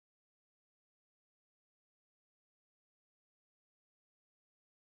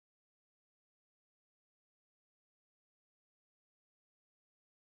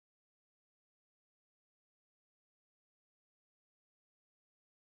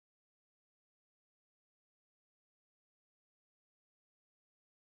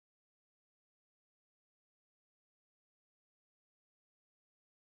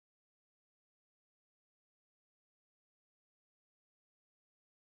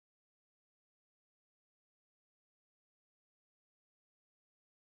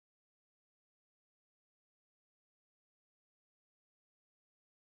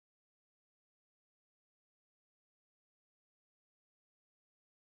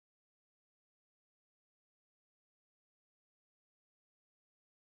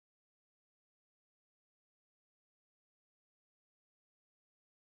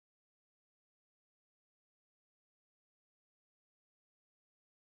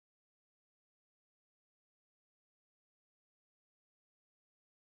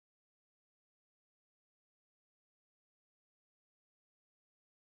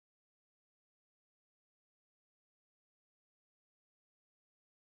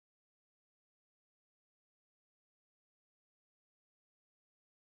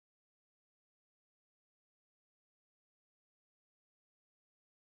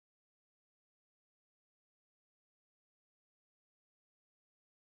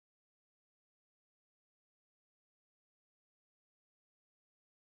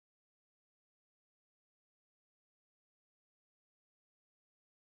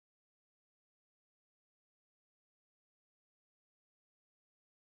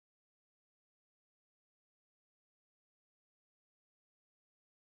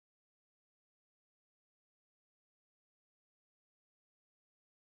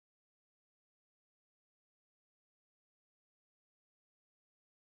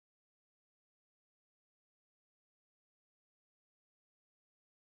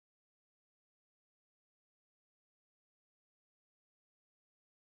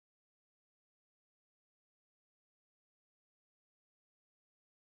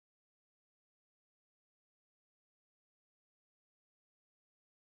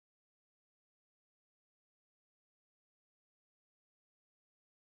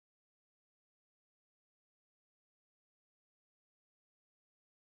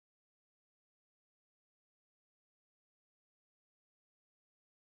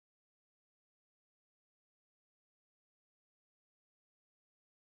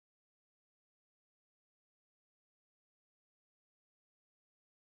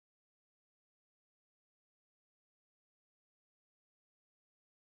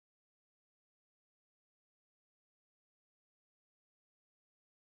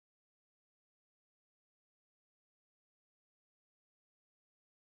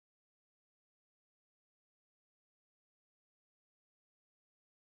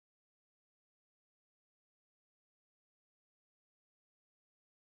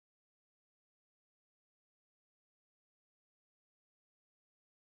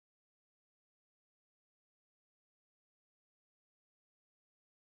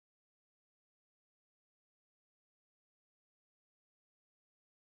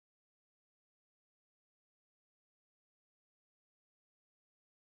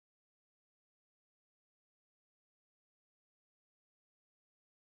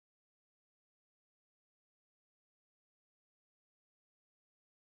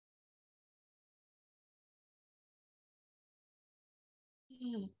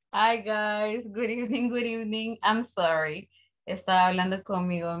Hi guys, good evening, good evening. I'm sorry. Estaba hablando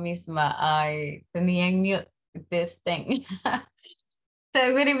conmigo misma. I tenía en mute this thing.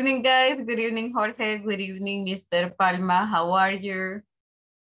 So good evening guys, good evening Jorge, good evening Mr. Palma, how are you?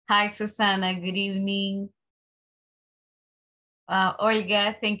 Hi Susana, good evening.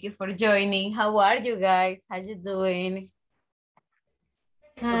 Olga, thank you for joining. How are you guys? How you doing?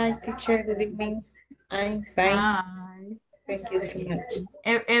 Hi, teacher. Good evening. I'm fine. Hi. Thank you so much.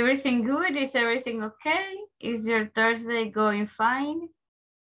 Everything good? Is everything okay? Is your Thursday going fine?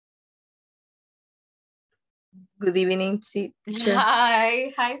 Good evening, teacher.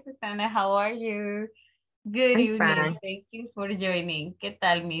 Hi Susana, how are you? Good I'm evening. fine. Thank you for joining. ¿Qué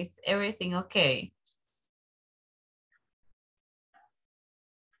tal, Miss? Everything okay?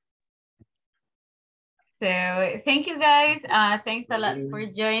 So thank you guys. Thanks a lot for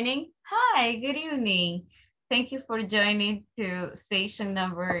joining. Hi, good evening. Thank you for joining to station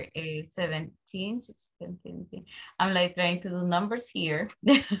number 17, 16, 17. I'm like trying to do numbers here.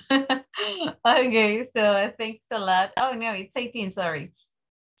 Okay, so thanks a lot. Oh no, it's 18, sorry.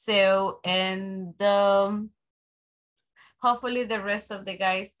 So, and hopefully the rest of the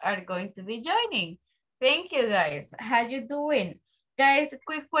guys are going to be joining. Thank you guys. How you doing? Guys,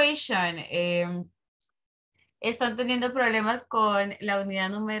 quick question. ¿Están teniendo problemas con la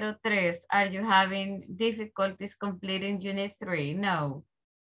unidad número 3? Are you having difficulties completing unit 3? No.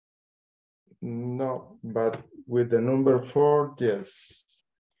 No, but with the number 4, yes.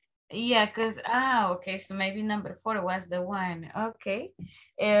 Yeah, because, okay, so maybe number 4 was the one. Okay.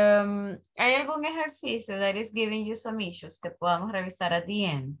 ¿Hay algún ejercicio that is giving you some issues que podamos revisar at the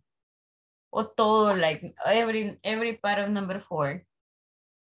end? O todo, like every part of number 4?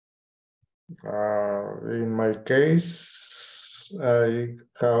 In my case, I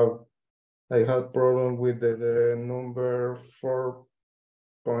have problem with the number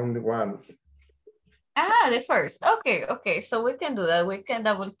 4.1. The first. Okay. So we can do that. We can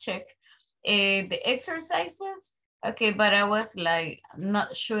double check the exercises. Okay, but I was like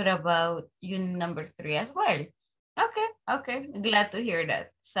not sure about unit number 3 as well. Okay. Glad to hear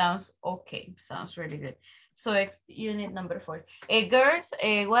that. Sounds okay. Sounds really good. So unit number 4. Girls,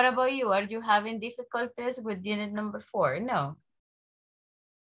 what about you? Are you having difficulties with unit number 4? No.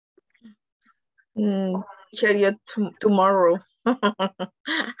 Teacher, tomorrow.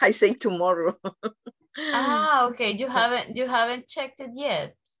 I say tomorrow. Okay. You haven't checked it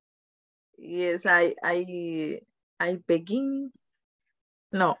yet. Yes, I begin.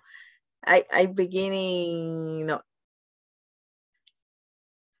 No, I beginning. No,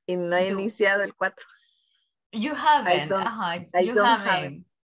 y no he iniciado el 4. You haven't. I You don't have it.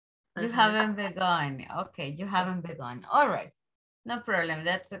 haven't. You haven't begun. Okay, you haven't begun. All right. No problem.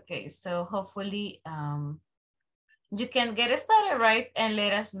 That's okay. So hopefully you can get started, right? And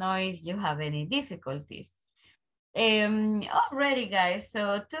let us know if you have any difficulties. Alrighty, guys.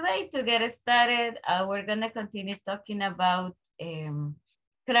 So today, to get it started, we're going to continue talking about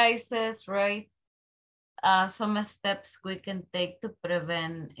crisis, right? Some steps we can take to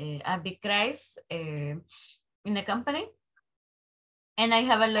prevent a big crisis in a company. And I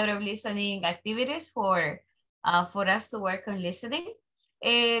have a lot of listening activities for us to work on listening.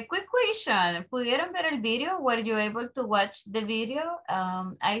 Quick question, ¿pudieron ver el video? Were you able to watch the video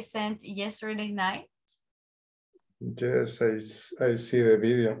I sent yesterday night? Yes, I see the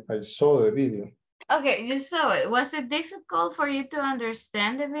video. I saw the video. Okay, you saw it. Was it difficult for you to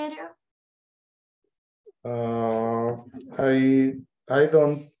understand the video? I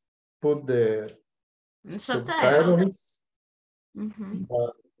don't put the subtitles,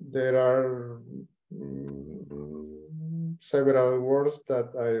 but there are several words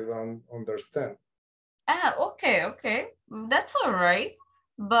that I don't understand. Okay. That's all right.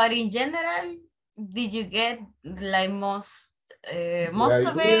 But in general, did you get like most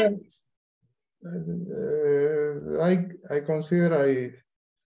of it? I consider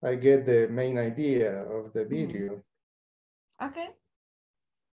I get the main idea of the video.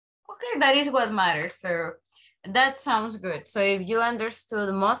 Okay, that is what matters. So that sounds good. So if you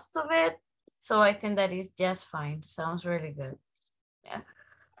understood most of it, so I think that is just fine. Sounds really good. Yeah.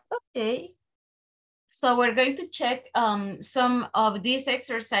 Okay. So we're going to check some of these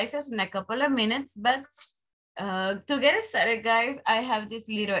exercises in a couple of minutes, but to get started, guys, I have this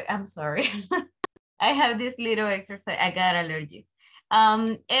little, I'm sorry. I have this little exercise. I got allergies.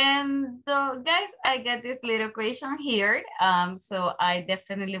 And guys, I got this little question here. So I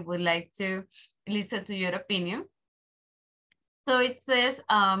definitely would like to listen to your opinion. So it says,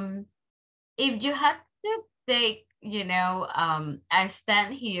 if you had to take, I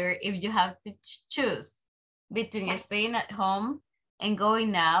stand here, if you have to choose between staying at home and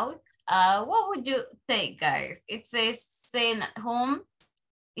going out, what would you think, guys? It says staying at home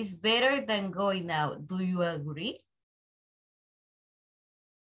is better than going out. Do you agree?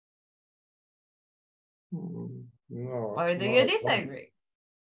 No. Or do no, you disagree?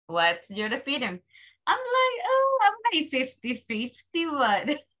 What's your opinion? I'm like, oh, I'm like 50-50,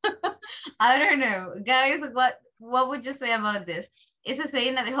 but I don't know. Guys, what would you say about this? Is it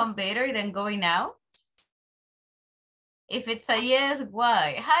staying at home better than going out? If it's a yes,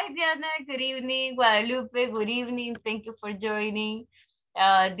 why? Hi, Diana. Good evening. Guadalupe, good evening. Thank you for joining.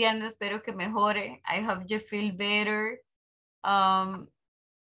 Diana, espero que mejore. I hope you feel better.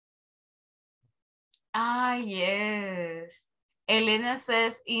 Yes. Elena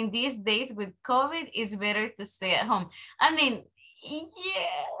says, in these days with COVID, it's better to stay at home. I mean, yes,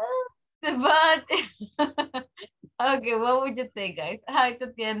 but okay, what would you think, guys? Hi,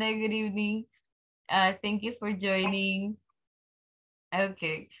 Tatiana, good evening. Thank you for joining.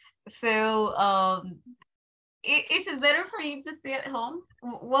 Okay, so is it better for you to stay at home?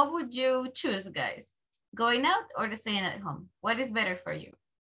 What would you choose, guys? Going out or to staying at home? What is better for you?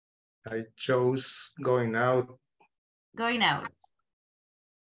 I chose going out. Going out.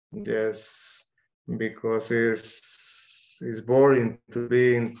 Yes, because it's boring to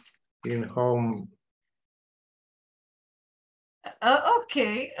be in home. Oh,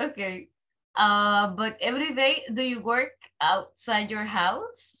 okay. But every day, do you work outside your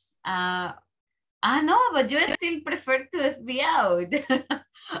house? No, but you still prefer to be out.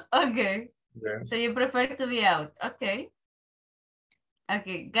 Okay. Yeah. So you prefer to be out. Okay.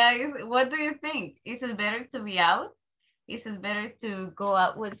 Okay, guys, what do you think? Is it better to be out? Is it better to go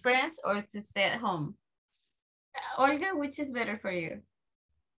out with friends or to stay at home? Olga, which is better for you?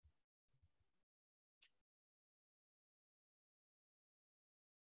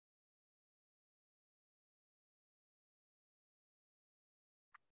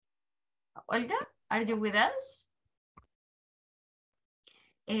 Olga, are you with us?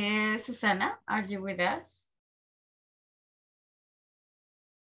 Susana, are you with us?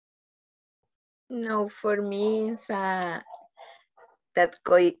 No, for me, it's that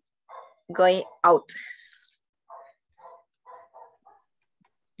going out.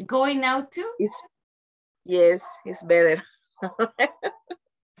 Going out too? Yes, it's better.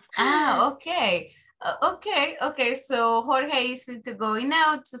 Okay. Okay. So Jorge is into going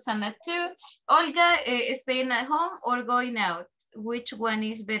out, Susana too. Olga, staying at home or going out? Which one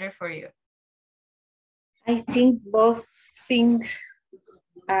is better for you? I think both things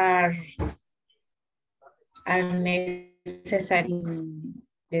are necessary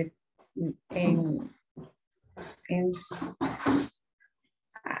in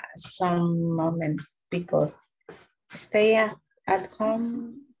some moments, because stay at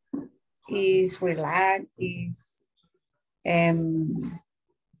home is relax, is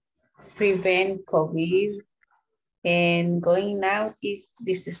prevent COVID, and going out is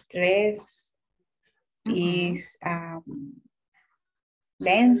distress, is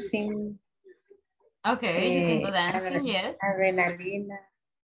dancing. Okay, you can go dancing, yes. Adrenaline.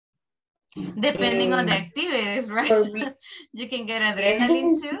 Depending on the activities, right? For me, you can get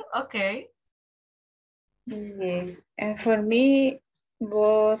adrenaline yes. too, okay. Yes, and for me,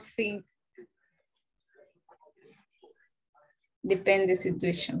 both things depend the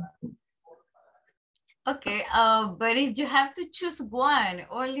situation. Okay, but if you have to choose one,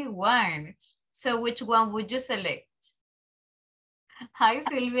 only one, so which one would you select? Hi,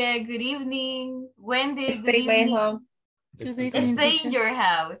 Sylvia, good evening. Wendy, good evening. Home. Good evening, Stay teacher. in your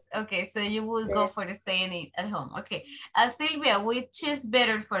house. Okay, so you will go for the staying at home. Okay, Sylvia, which is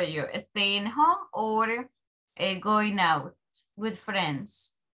better for you, staying home or going out with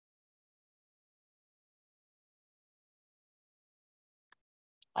friends?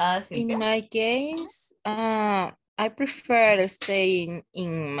 In my case, I prefer staying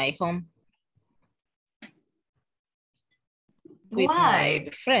in my home with my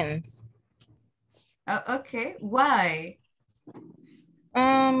friends. Okay, why?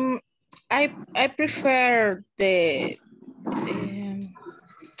 I prefer the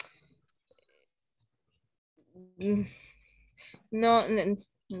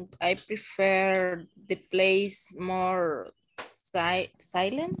I prefer the place more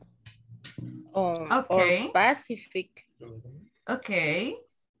silent or pacific. Okay.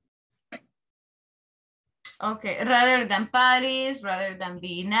 Okay, rather than parties, rather than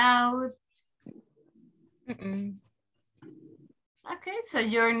being out. Okay, so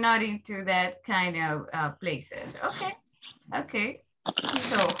you're not into that kind of places. Okay, okay.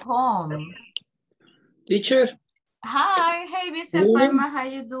 So home. Teacher. Hi, hey, Mr. Palma, how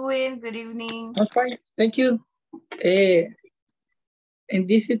you doing? Good evening. I'm fine, thank you. in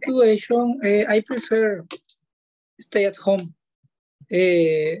this situation, I prefer stay at home.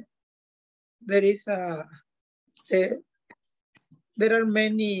 There is there are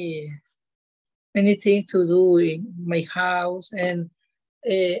many things to do in my house, and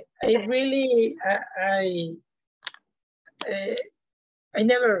I really I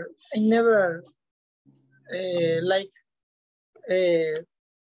never like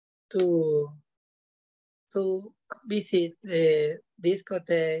to visit the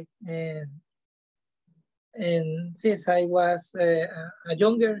discotheque, and since I was a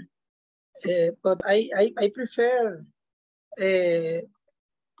younger, but I prefer,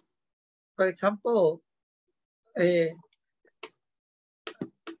 for example,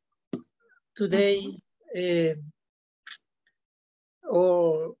 today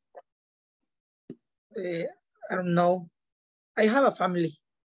or I don't know. I have a family.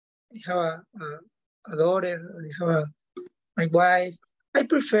 I have a daughter. I have my wife. I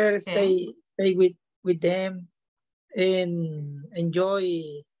prefer stay with them and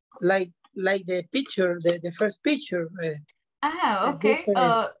enjoy like the picture, the first picture. Okay.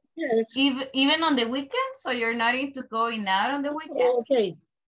 Yes. Even on the weekend, so you're not into going out on the weekend? Okay.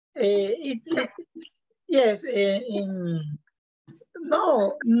 Yes.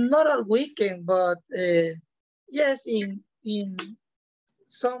 No, not all weekend, but yes, in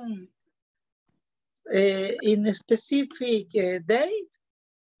some in a specific date.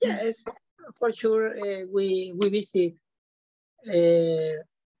 Yes, for sure. We visit a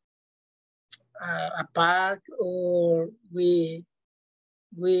park, or we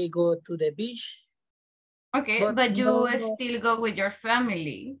go to the beach. Okay, but you still go with your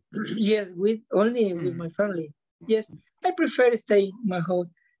family? Yes, only with my family. Yes, I prefer stay in my home.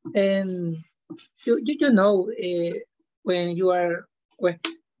 And you know, when you are when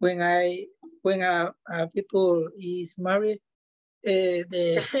people is married,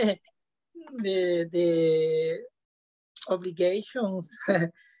 the the obligations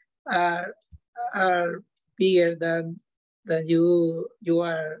are bigger than you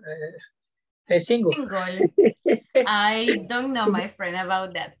are single. I don't know, my friend,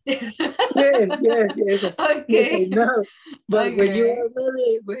 about that. Yes. Okay. Yes, I know. But when you are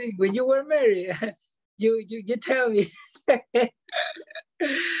married, when you were married, you tell me.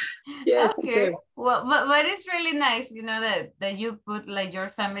 Yes. Okay. Well, but it's really nice, you know, that you put like your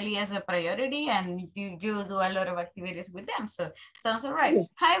family as a priority, and you do a lot of activities with them. So sounds all right.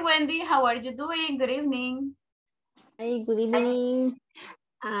 Hi, Wendy. How are you doing? Good evening. Hi, good evening.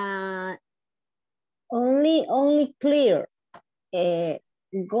 Only clear.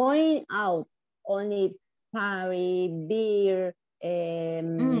 Going out, only party, beer,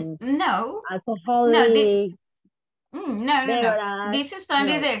 no, alcoholic. No. This is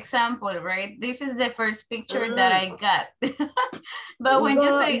only the example, right? This is the first picture that I got. But when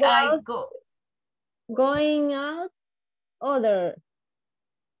you say going out, other.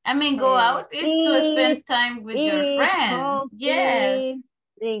 I mean, go out is to spend time with your friends. Coffee, yes.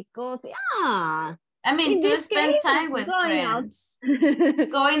 Drink coffee. I mean, to spend time with friends.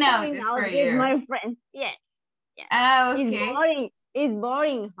 Going out is for you. With my friends. Yes. Okay. It's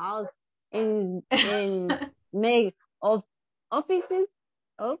boring house in make of offices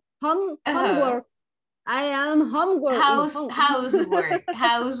of homework. I am homework. Housework.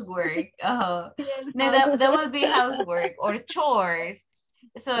 Yes, No, that will be housework or chores.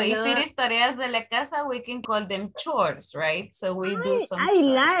 So if it is tareas de la casa, we can call them chores, right? So we do some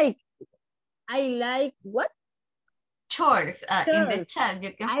chores. I like what? Chores. In the chat,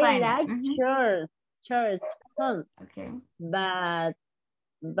 you can find it. I like chores. Fun. Okay. But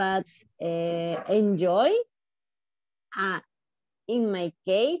enjoy. In my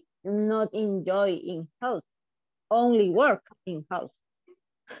case, not enjoy in house. Only work in house.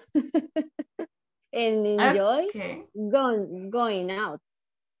 And enjoy going out.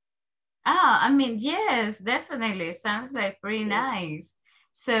 I mean, yes, definitely. Sounds like pretty nice.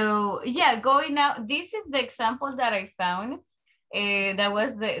 So yeah, going out. This is the example that I found. That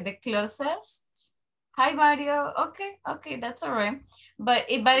was the closest. Hi, Mario. Okay, that's all right. But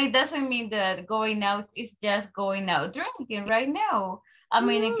it doesn't mean that going out is just going out drinking right now. I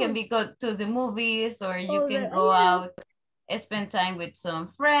mean, it can be go to the movies, or you can go out and spend time with some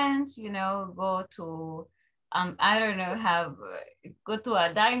friends, you know, go to, I don't know, go to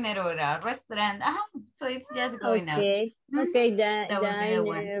a diner or a restaurant. So it's just going out. Okay,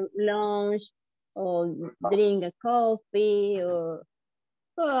 diner, lunch, or drink a coffee, or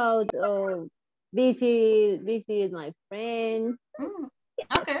go out, or visit my friends.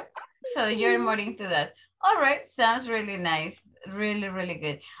 Okay, so you're more into that. All right, sounds really nice. Really, really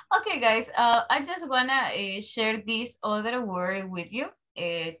good. Okay, guys, I just wanna share this other word with you.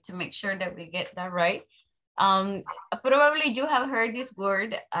 to make sure that we get that right. Probably you have heard this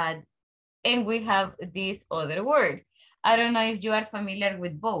word and we have this other word. I don't know if you are familiar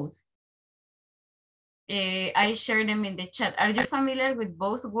with both. I share them in the chat. Are you familiar with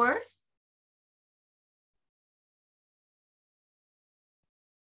both words?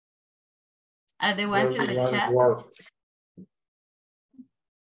 Are the ones in the chat?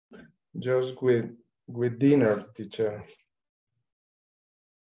 Just with dinner, teacher.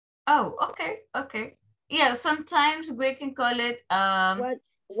 Oh, okay, okay. Yeah, sometimes we can call it.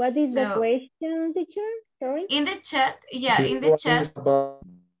 What is the question, teacher? Sorry. In the chat, yeah, in the chat. About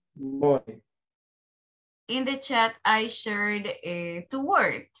money. In the chat, I shared 2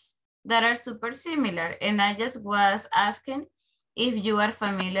 words that are super similar, and I just was asking if you are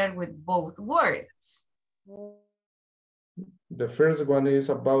familiar with both words. The first one is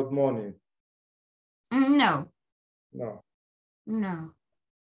about money. No. No. No.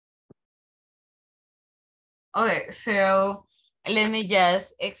 Okay, so let me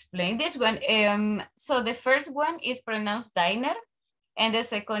just explain this one. So the first one is pronounced diner, and the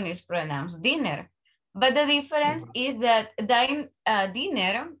second is pronounced dinner. But the difference is that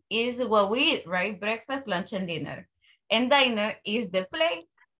dinner is what we eat, right? Breakfast, lunch, and dinner. And diner is the place.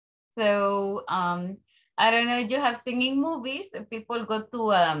 So I don't know if you have seen in movies, people go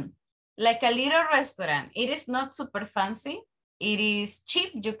to like a little restaurant. It is not super fancy. It is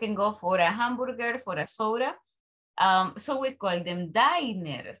cheap. You can go for a hamburger, for a soda. So we call them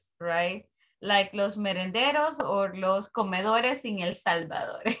diners, right? Like los merenderos or los comedores in El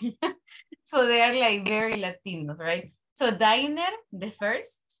Salvador. So they are like very Latinos, right? So diner, the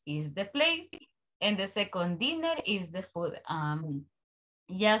first is the place, and the second dinner is the food.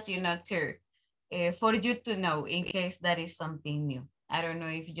 Yes, you know, too, for you to know in case that is something new. I don't know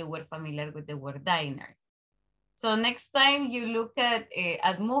if you were familiar with the word diner. So next time you look at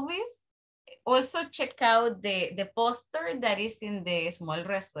movies, also check out the poster that is in the small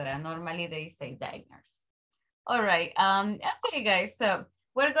restaurant. Normally they say diners. All right, okay guys, so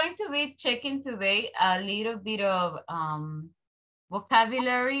we're going to be checking today a little bit of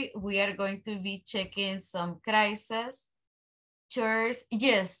vocabulary. We are going to be checking some crisis. Chores,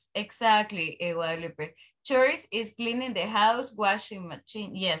 yes, exactly, Guadalupe. Chores is cleaning the house, washing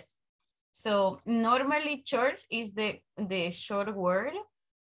machine, yes. So normally chores is the short word,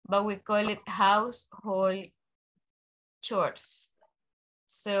 but we call it household chores.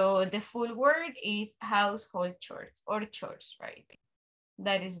 So the full word is household chores or chores, right?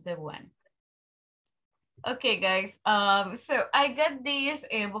 That is the one. Okay, guys. So I got this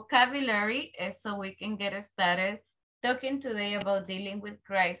vocabulary so we can get started talking today about dealing with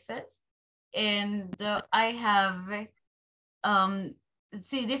crisis. And I have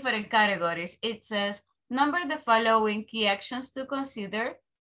different categories. It says, number the following key actions to consider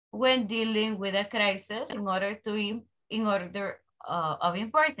when dealing with a crisis in order of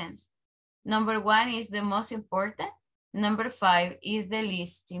importance. Number 1 is the most important. Number 5 is the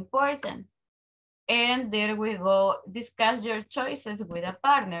least important. And there we go, discuss your choices with a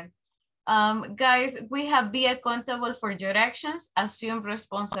partner. Guys, we have be accountable for your actions, assume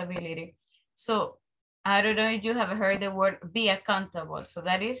responsibility. So I don't know if you have heard the word be accountable. So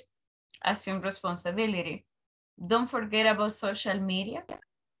that is assume responsibility. Don't forget about social media.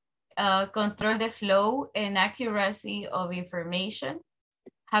 Control the flow and accuracy of information.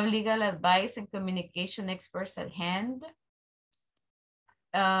 Have legal advice and communication experts at hand.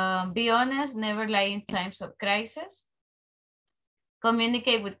 Be honest, never lie in times of crisis.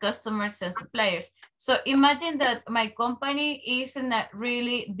 Communicate with customers and suppliers. So imagine that my company is in a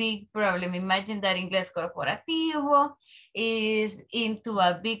really big problem. Imagine that Inglés Corporativo is into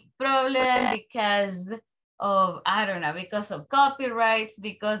a big problem because of, I don't know, because of copyrights,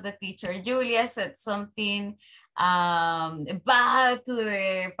 because the teacher Julia said something bad to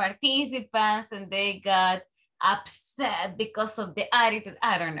the participants and they got upset because of the attitude.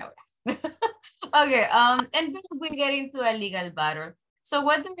 I don't know. Okay, and then we get into a legal battle. So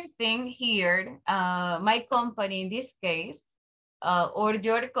what do you think here, my company in this case, or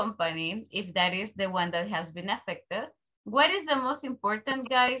your company, if that is the one that has been affected, what is the most important,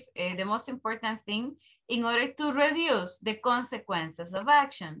 guys, the most important thing in order to reduce the consequences of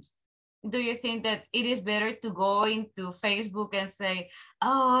actions? Do you think that it is better to go into Facebook and say,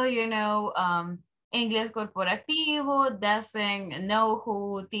 oh, you know, Inglés Corporativo doesn't know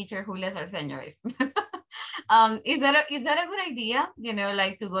who teacher Julia Sarceño is? Is that a good idea, you know,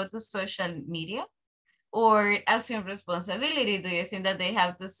 like to go to social media? Or assume responsibility? Do you think that they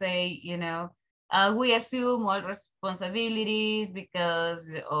have to say, you know, we assume all responsibilities because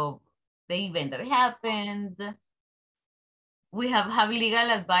of the event that happened? we have legal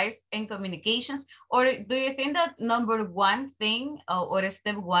advice and communications? Or do you think that number one thing or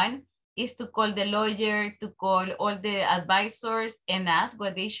step one is to call the lawyer, to call all the advisors and ask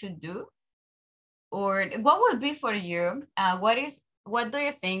what they should do? Or what would be for you? What do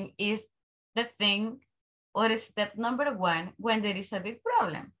you think is the thing or step number one when there is a big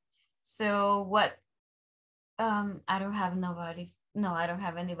problem? So what, I don't have nobody. No, I don't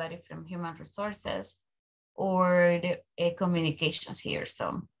have anybody from human resources or the communications here.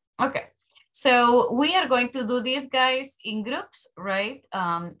 So, okay. So we are going to do this, guys, in groups, right?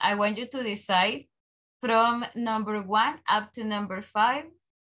 I want you to decide from number 1 up to number 5.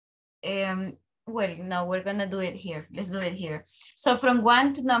 Well, no, we're gonna do it here. Let's do it here. So from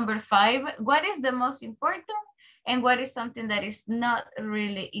 1 to number 5, what is the most important and what is something that is not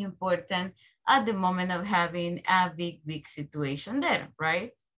really important at the moment of having a big situation there,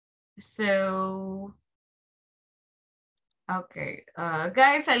 right? So, okay,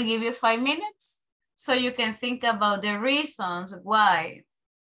 guys, I'll give you 5 minutes so you can think about the reasons why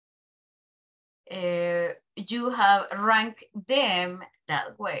you have ranked them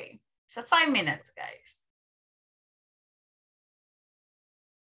that way. So 5 minutes, guys.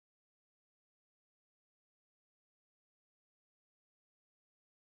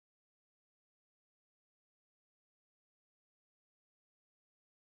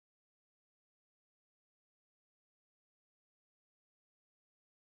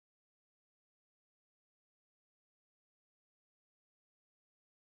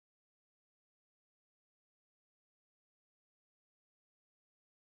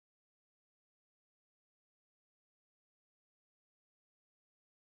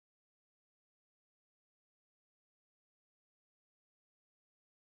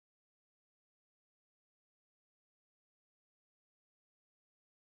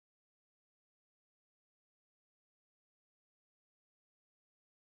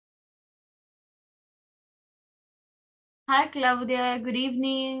 Hi, Claudia. Good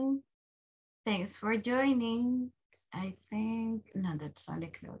evening. Thanks for joining. I think, no, that's only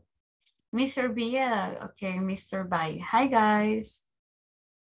Claudia. Mr. Bia. Okay, Mr. Bai. Hi, guys.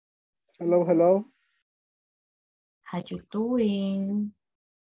 Hello, hello. How you doing?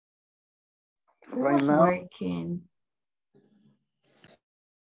 Right Who's now, working?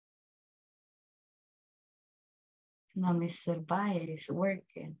 No, Mr. Bai is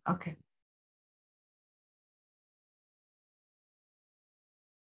working. Okay.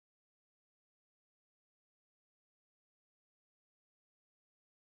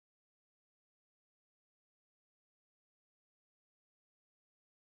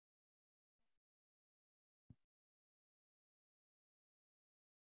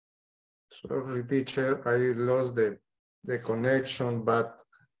 sorry, teacher, I lost the connection, but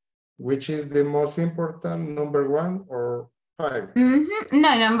which is the most important, number 1 or 5?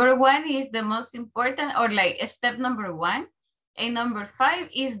 No, number 1 is the most important, or like step number 1. And number 5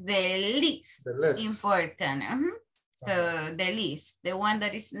 is the least important. So the least, the one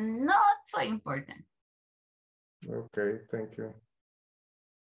that is not so important. Okay, thank you.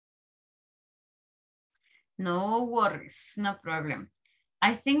 No worries, no problem.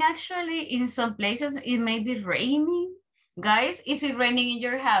 I think actually in some places it may be raining. Guys, is it raining in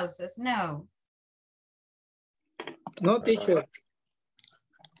your houses? No. No, teacher.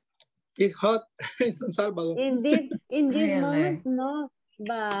 It's hot in San Salvador. In this moment, no,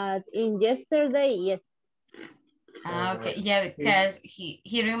 but in yesterday, yes. Okay, yeah, because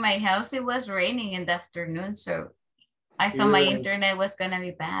here in my house it was raining in the afternoon, so I thought my internet was gonna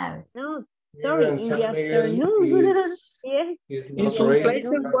be bad. No, sorry, in the afternoon. Yes. In some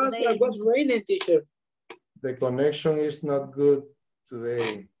places was raining, teacher. The connection is not good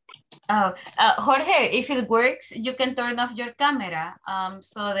today. Oh, Jorge, if it works, you can turn off your camera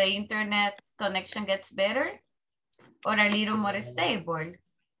so the internet connection gets better or a little more stable.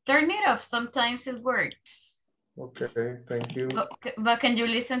 Turn it off, sometimes it works. Okay, thank you. But can you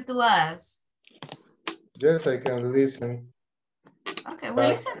listen to us? Yes, I can listen. Okay, we'll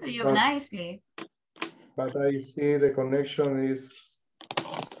listen to you nicely. But I see the connection is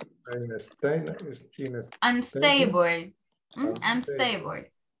unstable. Unstable.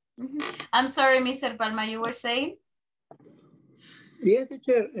 I'm sorry, Mr. Palma, you were saying? Yes,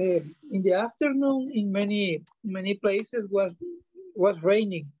 teacher. In the afternoon, in many places was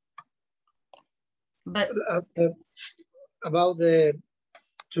raining. But about the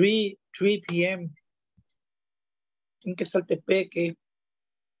 3 p.m. in Quesaltepeque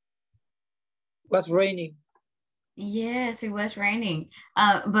was raining. Yes, it was raining.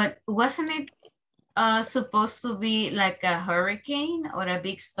 But wasn't it supposed to be like a hurricane or a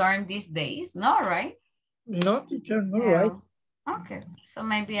big storm these days? No, right? No, teacher, no, No. right? Okay, so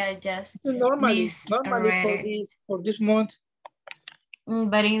maybe I just Normally misread it. for this month.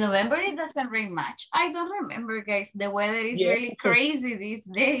 But in November, it doesn't rain much. I don't remember, guys. The weather is really crazy these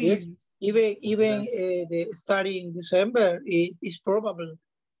days. Yes. Even the starting December, it's probable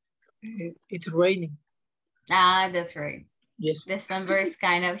it's raining. Ah, that's right. Yes. December is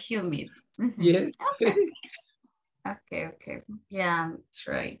kind of humid. Yeah. Okay. Yeah, that's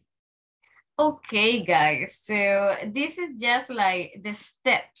right. Okay, guys. So this is just like the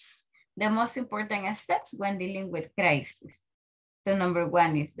steps, the most important steps when dealing with crisis. So number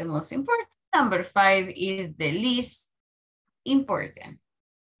 1 is the most important. Number 5 is the least important.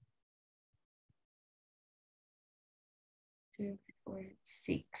 2, 4,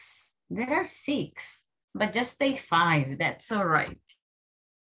 6. There are 6, but just take 5. That's all right.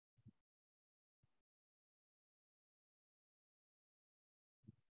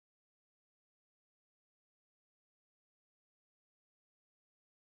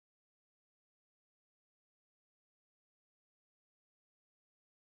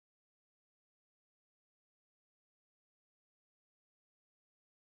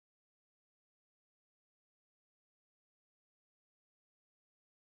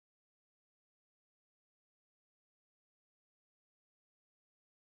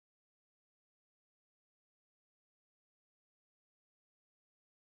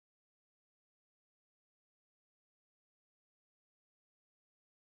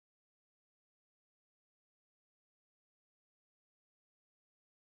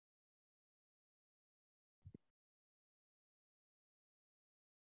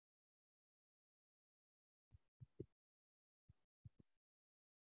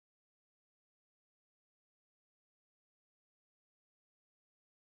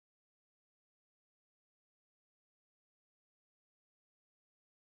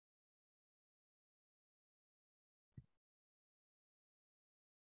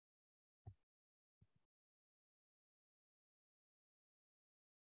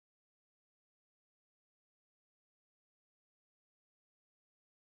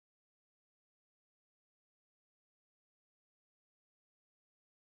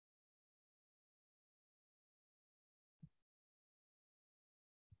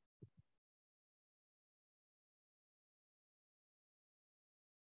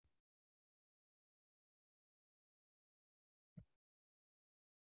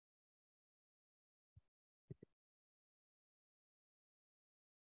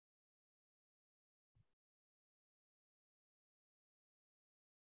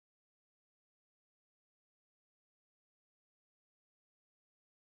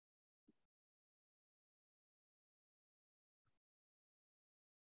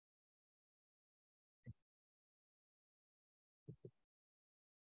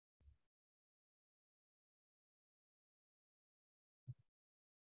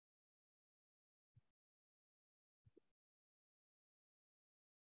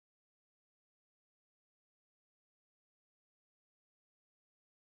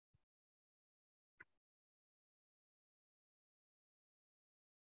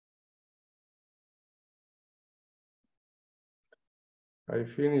 I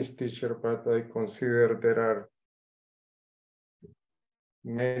finished, teacher, but I consider there are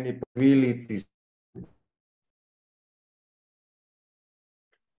many possibilities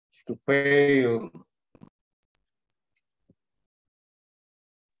to fail.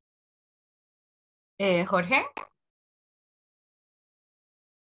 Jorge? I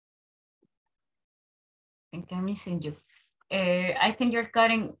think I'm missing you. I think you're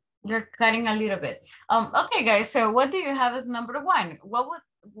cutting a little bit. Okay, guys, so what do you have as number 1? What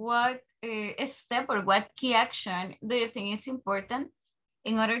step or what key action do you think is important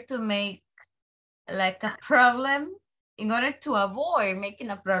in order to make like a problem, in order to avoid making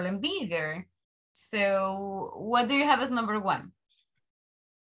a problem bigger? So what do you have as number 1?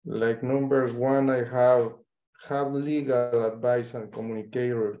 Like number 1, I have legal advice and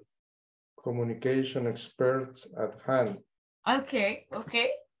communication experts at hand. Okay,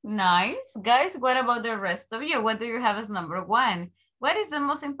 nice. Guys, what about the rest of you? What do you have as number 1? What is the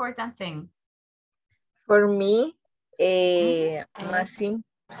most important thing? For me, the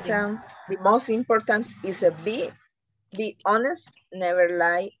most important is be honest, never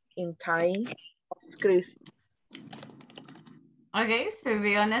lie in time of crisis. Okay, so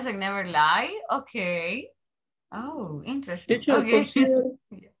be honest and never lie. Okay. Oh, interesting. Teacher, okay.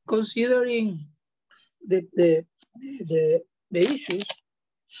 Considering the issues,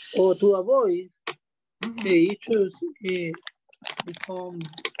 or to avoid the issues become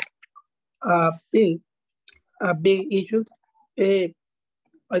a big issue,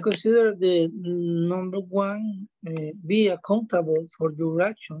 I consider the number one, be accountable for your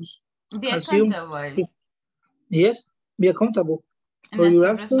actions. Be accountable. Yes, be accountable for your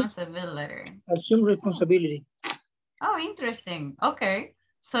actions. Responsibility. Assume responsibility. Oh, interesting. Okay.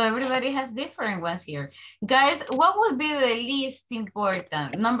 So everybody has different ones here. Guys, what would be the least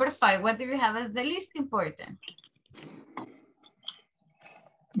important? Number 5, what do you have as the least important?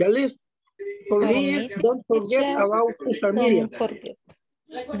 The least, for me, don't forget about social media.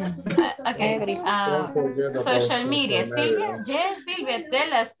 Okay. Social media. Sylvia, yes, Sylvia,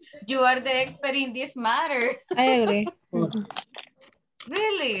 tell us. You are the expert in this matter. I agree.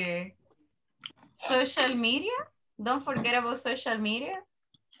 Really? Social media? Don't forget about social media?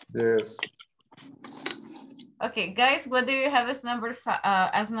 Yes. Okay, guys, what do you have as number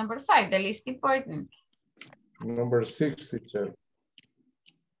 5, the least important? Number 6, teacher.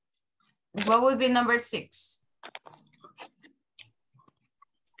 What would be number 6?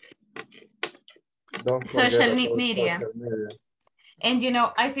 Don't social media. And you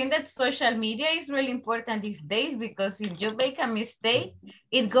know, I think that social media is really important these days because if you make a mistake,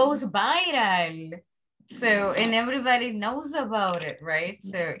 it goes viral. So, and everybody knows about it, right?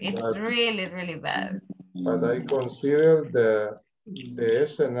 So it's really, really bad. But I consider the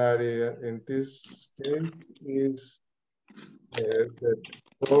scenario in this case is the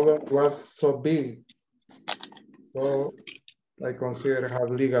problem was so big. So I consider have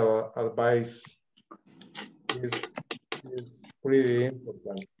legal advice is pretty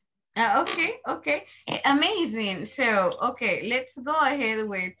important. Okay, amazing. So, okay, let's go ahead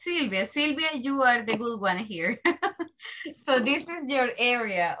with Sylvia. Sylvia, you are the good one here. So this is your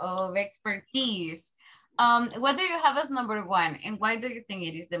area of expertise. What do you have as number 1 and why do you think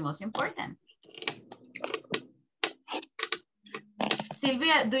it is the most important?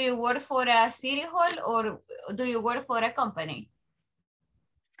 Sylvia, do you work for a city hall or do you work for a company?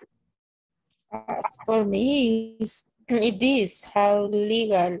 For me, it is how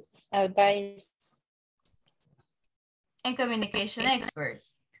legal advice. And communication expert.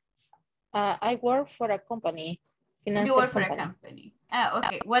 I work for a company. You work for a company.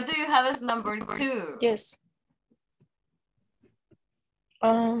 Okay. What do you have as number 2? Yes.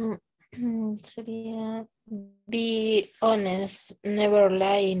 Sería be honest, never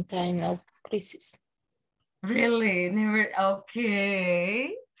lie in time of crisis. Really? Never?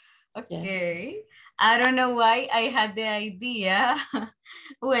 Okay. Okay. Yes. I don't know why I had the idea.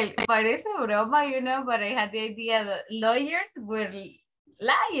 Well, parece broma, you know, but I had the idea that lawyers were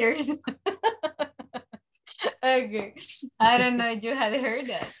liars. Okay. I don't know if you had heard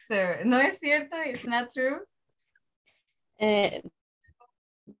that. So, no es cierto, it's not true.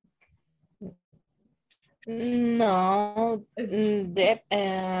 No,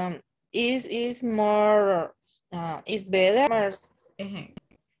 is more is better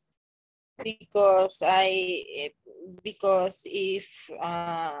because if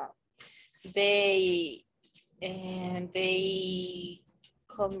they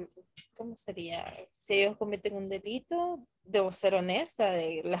 ¿cómo sería? Si ellos cometen un delito, debo ser honesta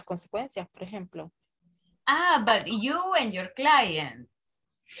de las consecuencias, por ejemplo. But you and your client.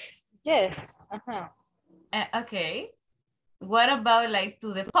 Yes. Okay. What about like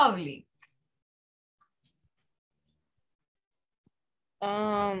to the public?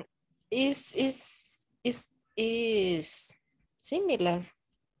 Is similar.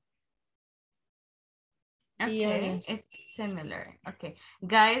 Okay, it's similar. Okay.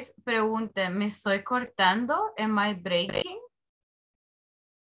 Guys, pregunten, ¿me estoy cortando? Am I breaking?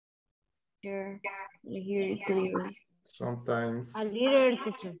 Yeah, you clear. Sometimes. A little,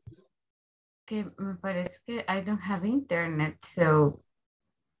 teacher. Que me parece que I don't have internet, so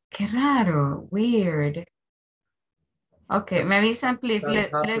qué raro, weird. Okay, me avisan, please.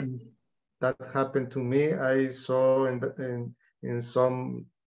 That happened to me. I saw in some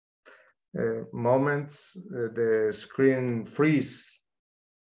moments the screen freeze.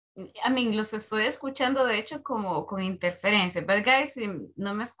 I mean, los estoy escuchando de hecho como con interferencia. But guys, si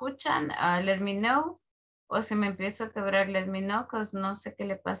no me escuchan, let me know. O si me empiezo a quebrar, let me know, because no sé qué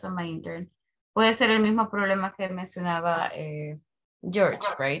le pasa a my internet. Puede ser el mismo problema que mencionaba George,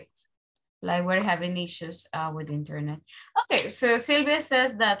 right? Like we're having issues with internet. Okay, so Sylvia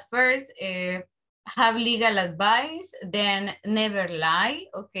says that first, have legal advice, then never lie.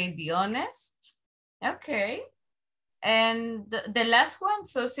 Okay, be honest. Okay. And the last one,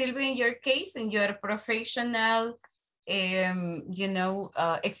 so Sylvia, in your case, in your professional, you know,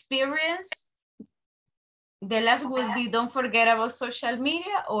 experience, the last would be don't forget about social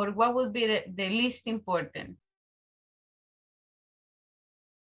media, or what would be the least important?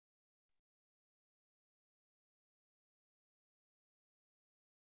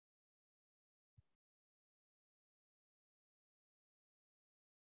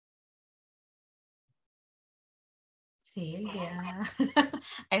 Sylvia.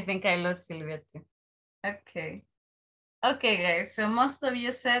 I think I lost Sylvia too. Okay. Okay, guys. So most of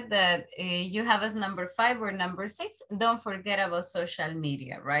you said that you have as number 5 or number 6. Don't forget about social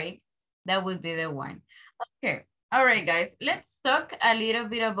media, right? That would be the one. Okay. All right, guys. Let's talk a little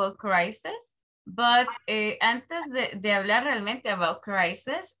bit about crisis. But antes de hablar realmente about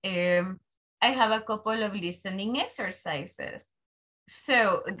crisis, I have a couple of listening exercises.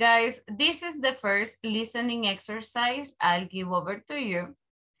 So, guys, this is the first listening exercise I'll give over to you.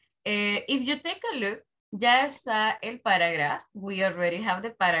 If you take a look, ya está el paragraph. We already have the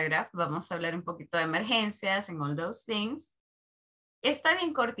paragraph. Vamos a hablar un poquito de emergencias and all those things. Está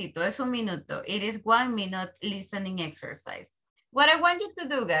bien cortito, es 1 minuto. It is 1 minute listening exercise. What I want you to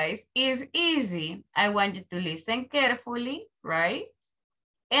do, guys, is easy. I want you to listen carefully, right?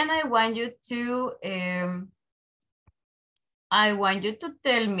 And I want you to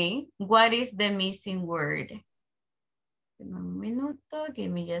tell me what is the missing word. Un minuto, give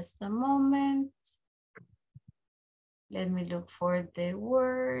me just a moment. Let me look for the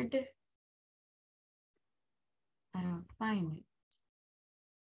word. I don't find it.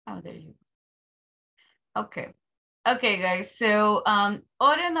 Oh, there you go. Okay. Okay, guys. So,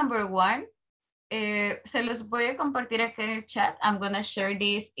 order number 1. Se los voy a compartir acá en el chat. I'm going to share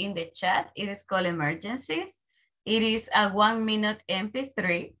this in the chat. It is called emergencies. It is a 1 minute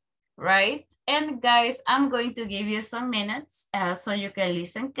MP3, right? And guys, I'm going to give you some minutes so you can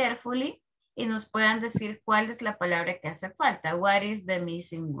listen carefully y nos puedan decir cuál es la palabra que hace falta. What is the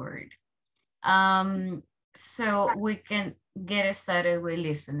missing word? So we can get started with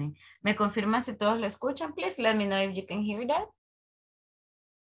listening. ¿Me confirma si todos lo escuchan, please? Let me know if you can hear that.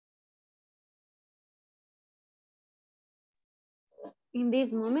 In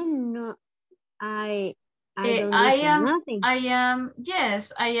this moment, no, I don't listen nothing.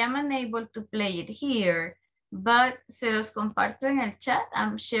 Yes, I am unable to play it here, but se los comparto en el chat.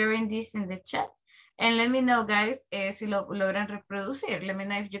 I'm sharing this in the chat. And let me know, guys, si lo logran reproducir. Let me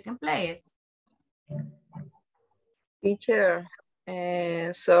know if you can play it. Teacher,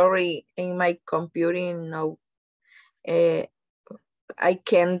 sorry, in my computer, no, I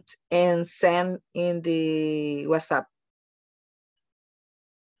can't send in the WhatsApp.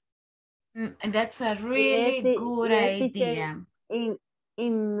 And that's a really good idea. In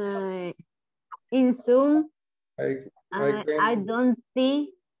Zoom, I don't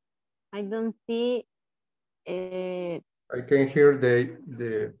see. I can hear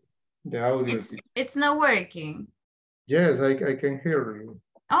the audio. It's not working. Yes, I can hear you.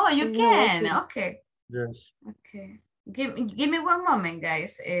 Oh, you can. Okay. Yes. Okay. Give me 1 moment,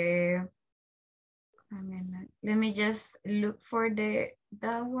 guys. Let me just look for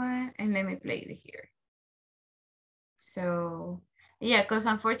that one and let me play it here. So yeah, because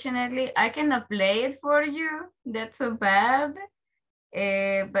unfortunately I cannot play it for you. That's so bad.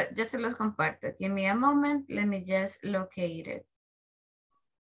 But just se los comparto. Give me a moment. Let me just locate it.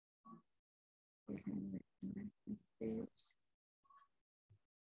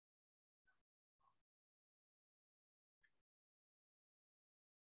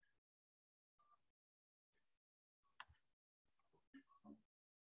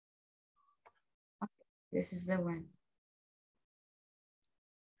 This is the one.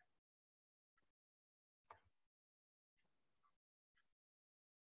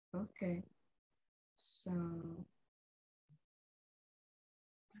 Okay. So,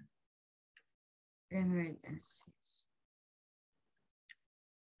 emergencies.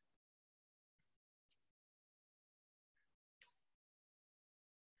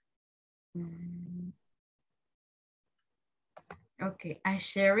 Okay, I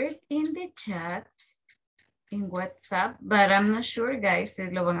share it in the chat. In WhatsApp, but I'm not sure, guys, si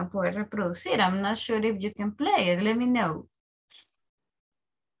lo van a poder reproducir. I'm not sure if you can play it. Let me know.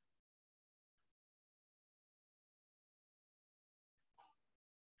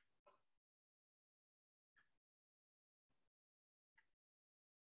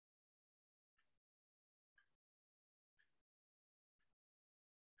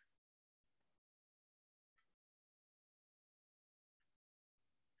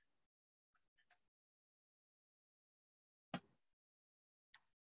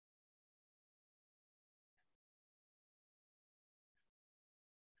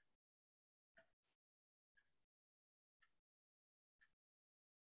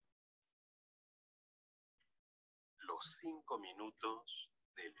 Los 5 minutos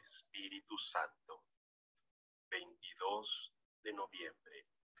del Espíritu Santo, 22 de noviembre.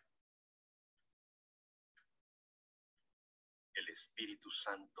 El Espíritu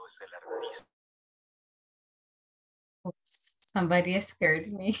Santo es el artista. Oops, somebody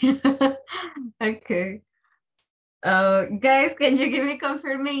scared me. Okay. Guys, can you give me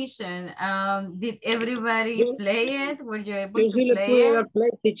confirmation? Did everybody Yo, play it? Were you able yo to sí le play pude it? dar play,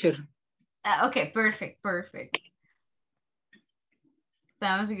 teacher. Okay, perfect, perfect.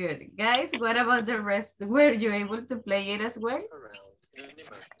 Sounds good. Guys, what about the rest? Were you able to play it as well?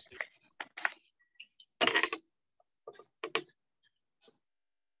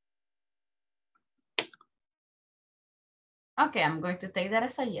 Okay, I'm going to take that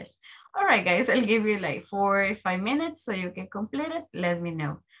as a yes. All right, guys, I'll give you like 4 or 5 minutes so you can complete it. Let me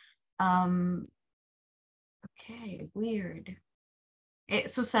know. Okay, weird.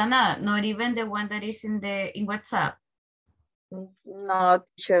 Susana, not even the one that is in WhatsApp. No,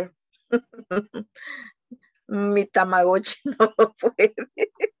 teacher. Mi Tamagotchi no lo puede.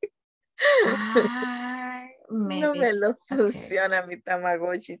 No Maybe me lo okay. funciona mi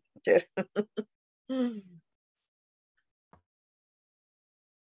Tamagotchi, teacher.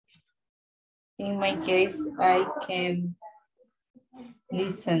 In my case, I can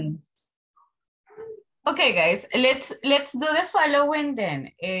listen. Okay, guys, let's do the following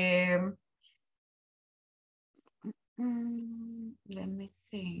then. Let me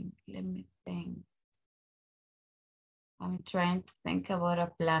think. I'm trying to think about a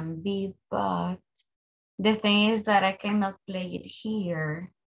plan B, but the thing is that I cannot play it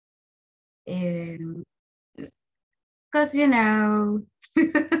here. Because, you know,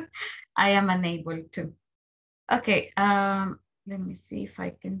 I am unable to. Okay, let me see if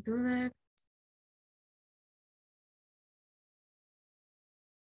I can do that.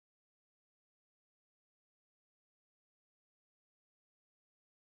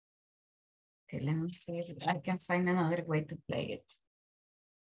 Okay, let me see if I can find another way to play it.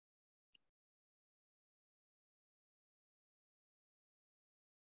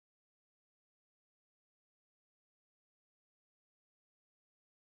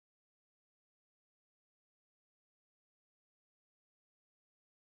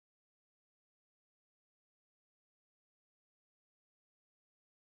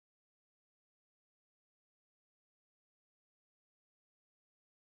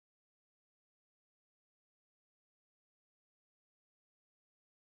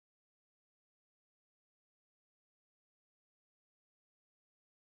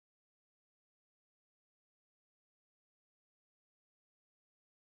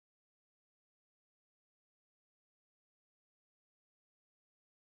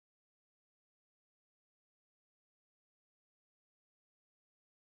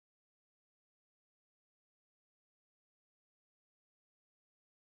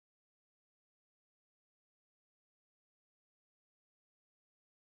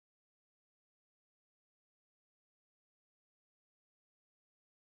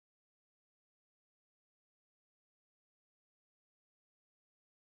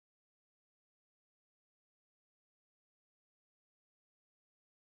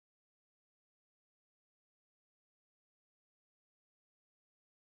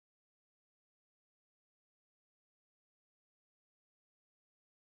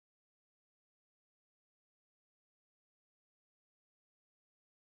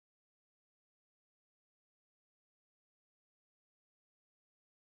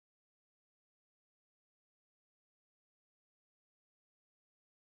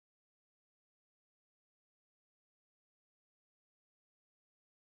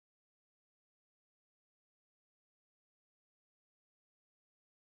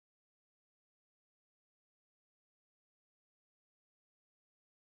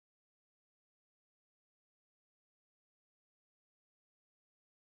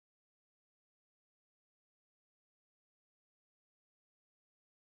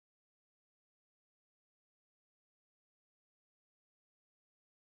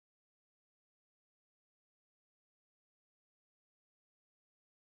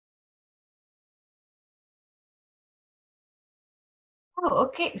 Oh,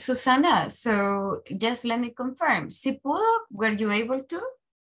 okay, Susana, so just let me confirm. Si pudo, were you able to?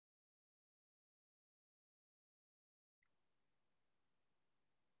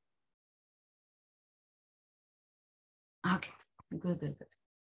 Okay, good, good, good.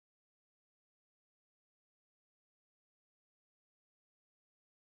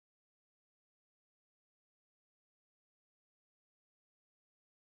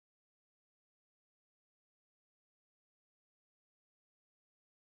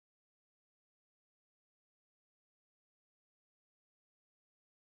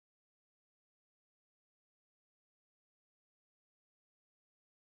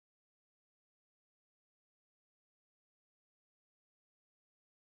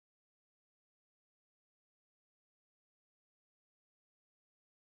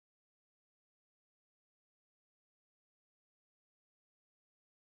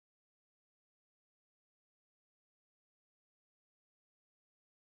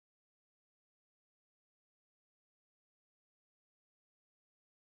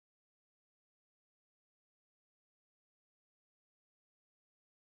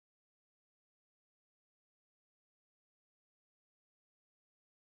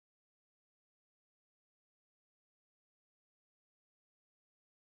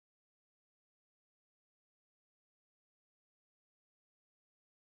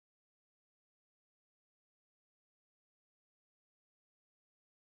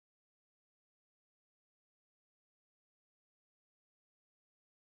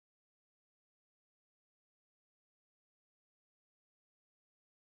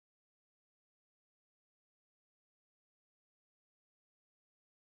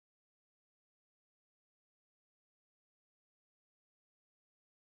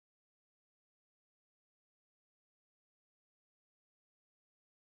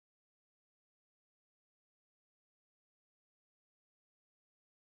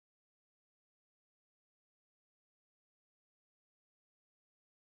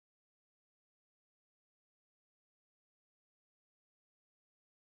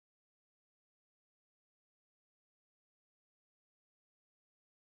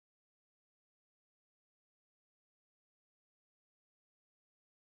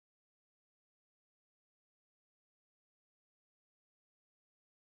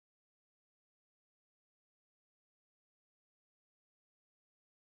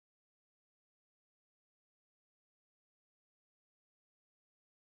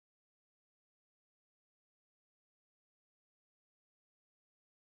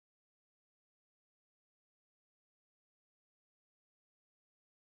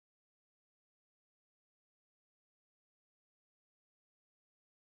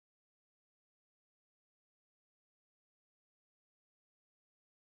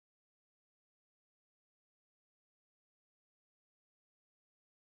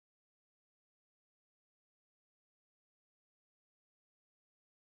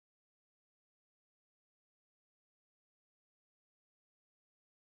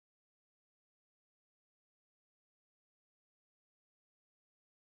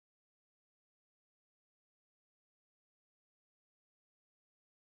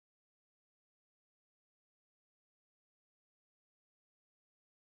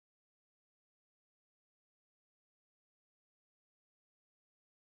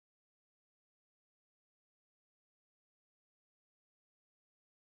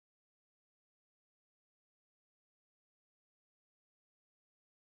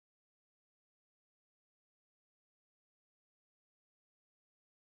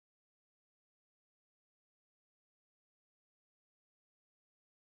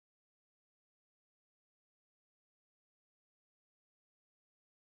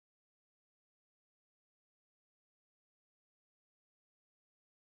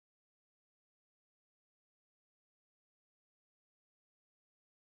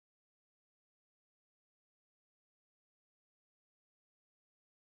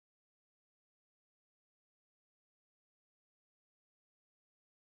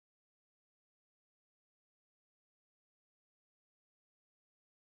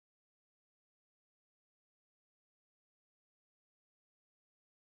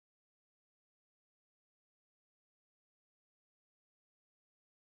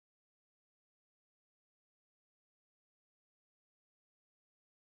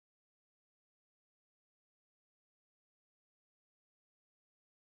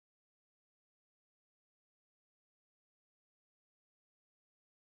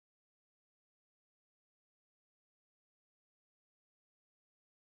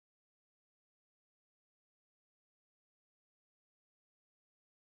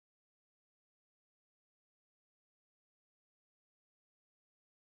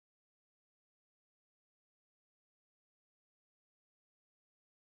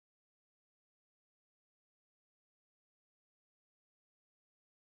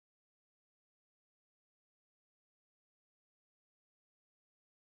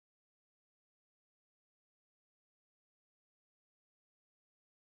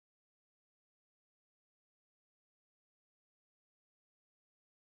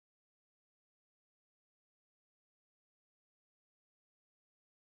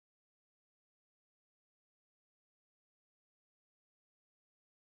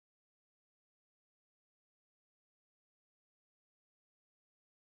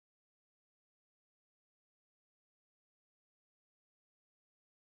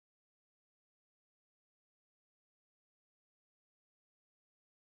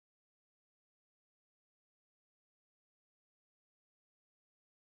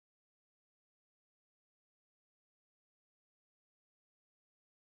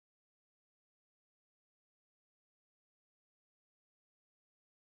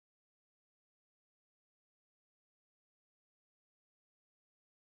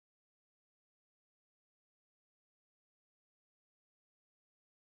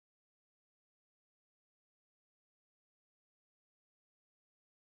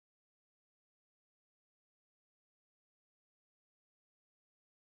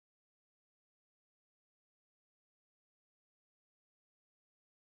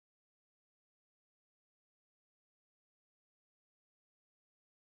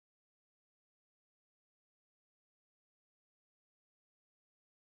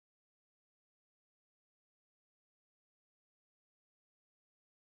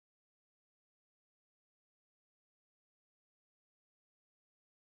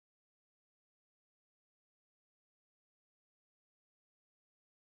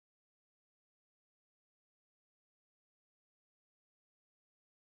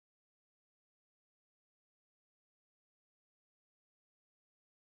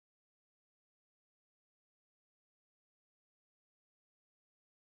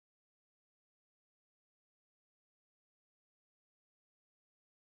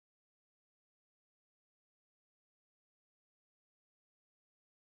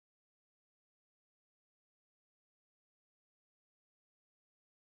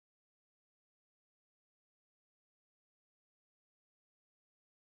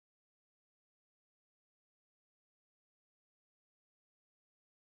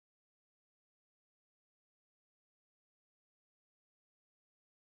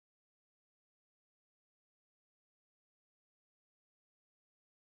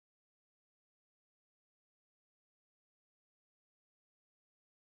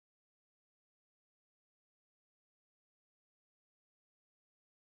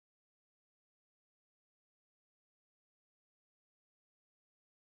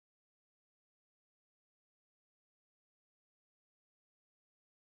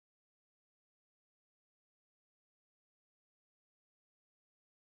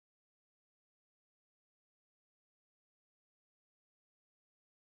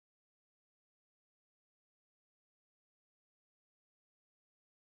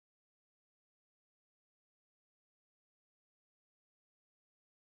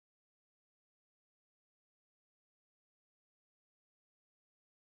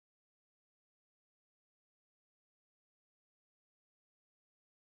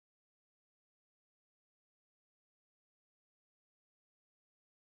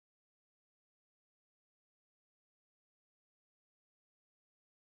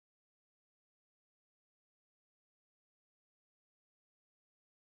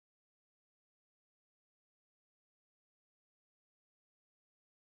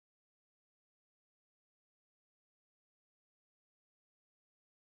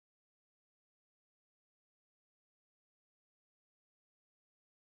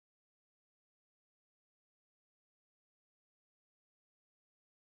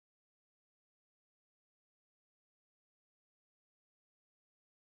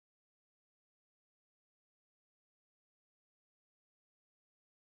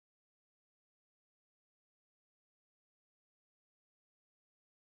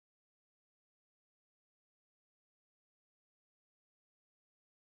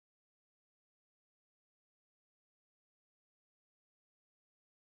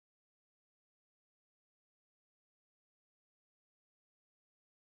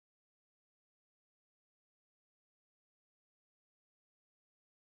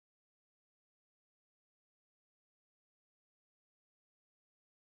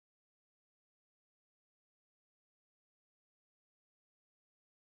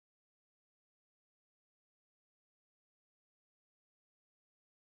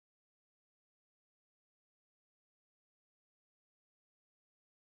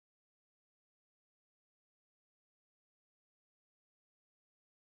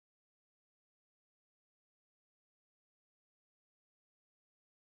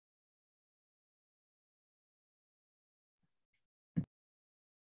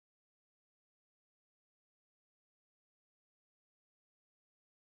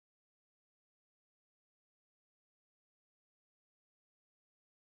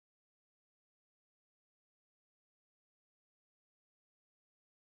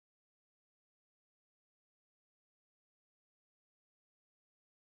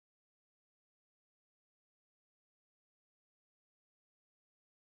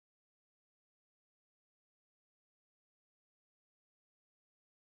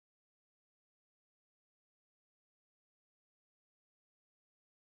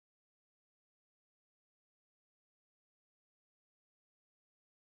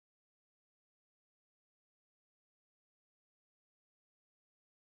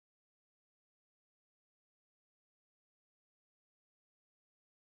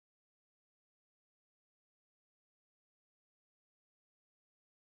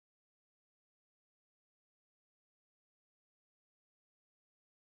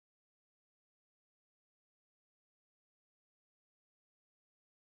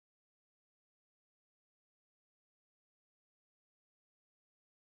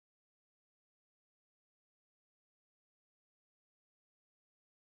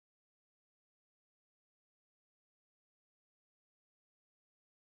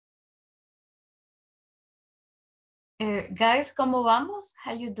 Guys, ¿cómo vamos?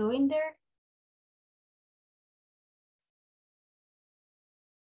 How you doing there?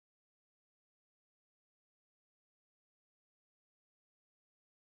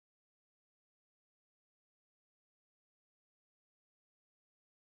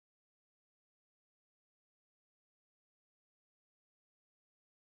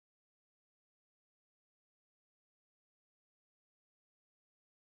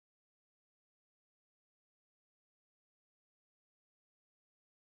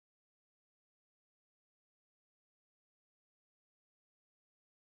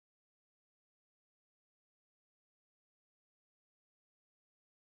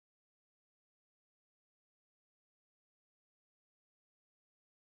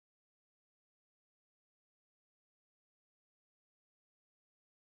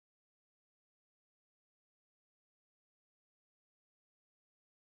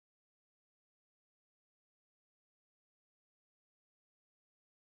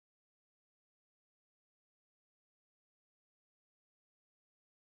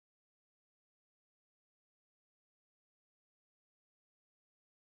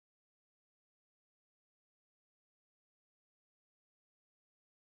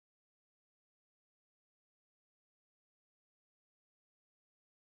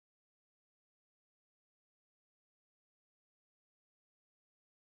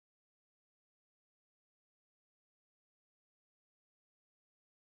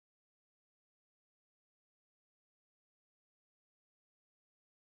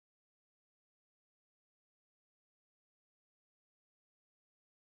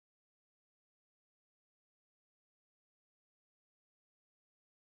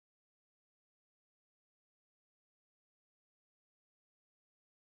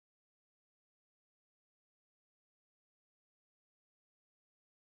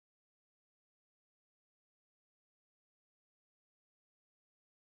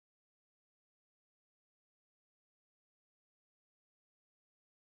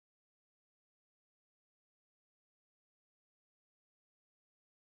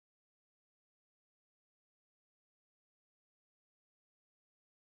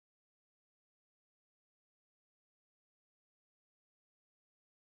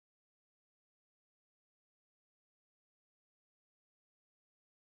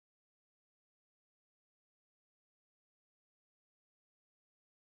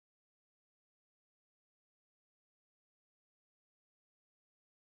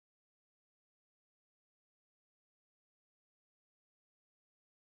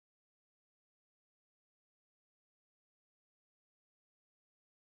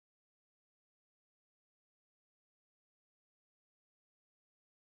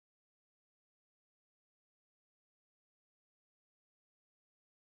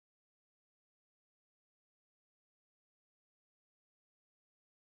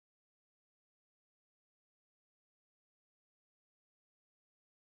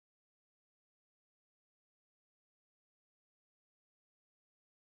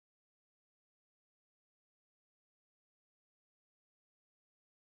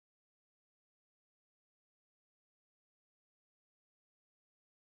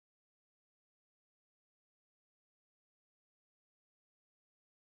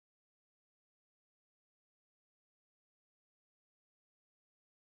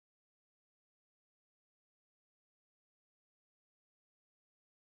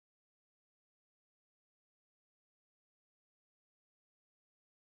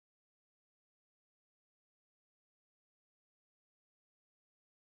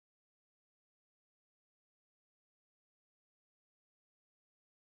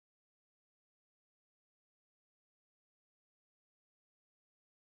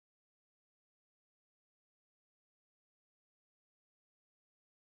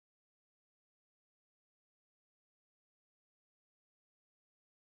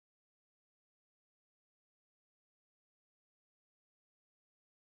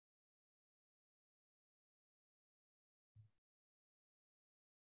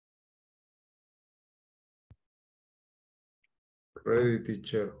 Ready,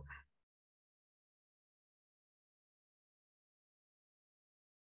 teacher.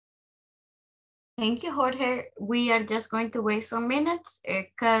 Thank you, Jorge. We are just going to wait some minutes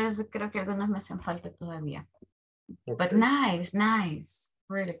because creo que algunos me hacen falta todavía. But Okay. nice, nice.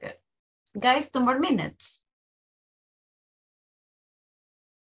 Really good. Guys, 2 more minutes.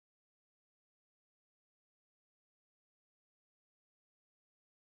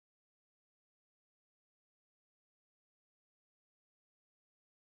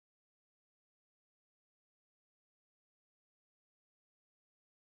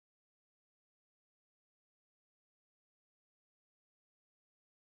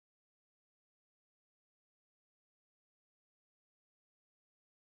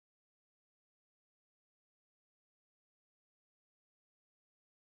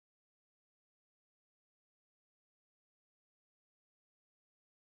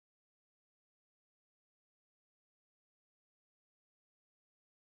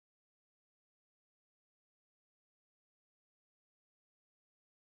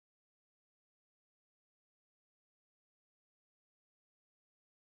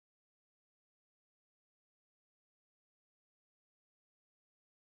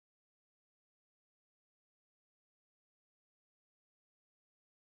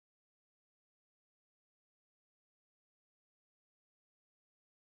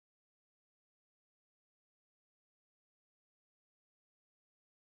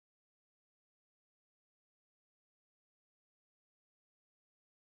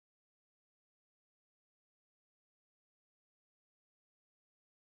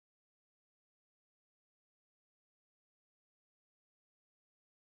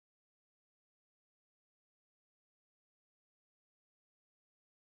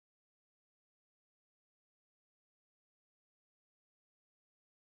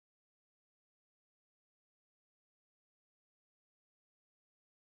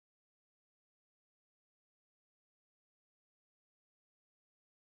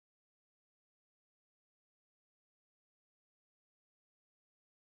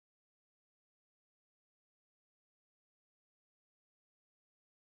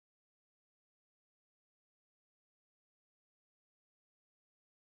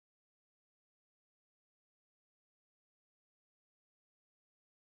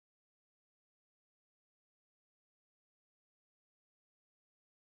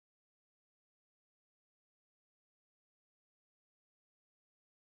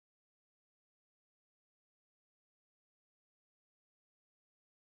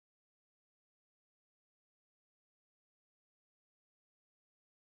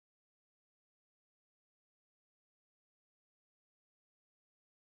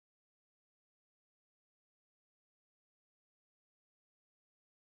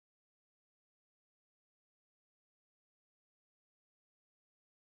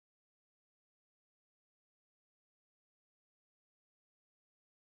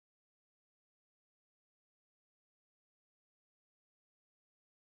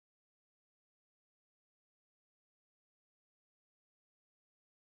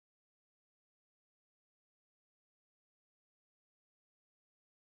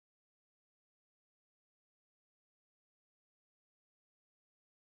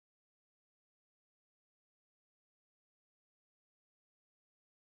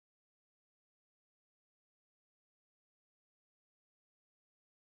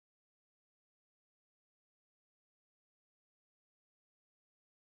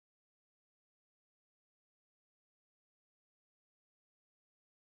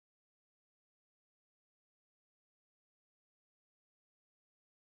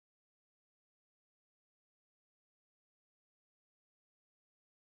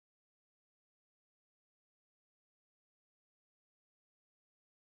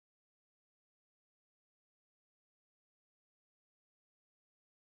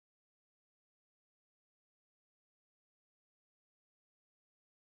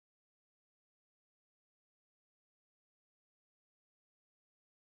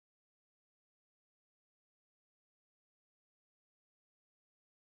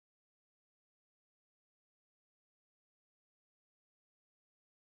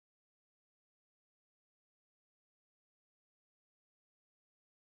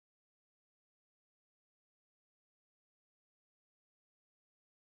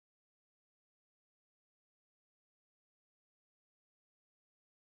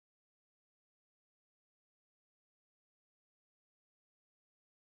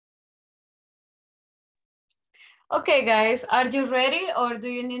 Okay, guys, are you ready or do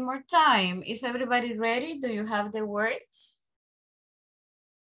you need more time? Is everybody ready? Do you have the words?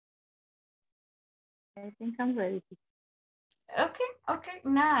 I think I'm ready. Okay,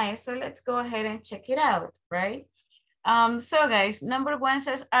 nice. So let's go ahead and check it out, right? So guys, number one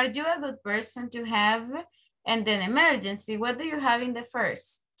says, are you a good person to have? And then emergency, what do you have in the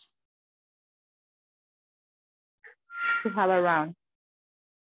first? To have around.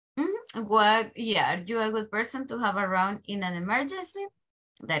 What, yeah, are you a good person to have around in an emergency?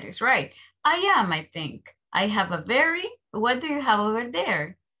 That is right. I am, I think. I have a very, what do you have over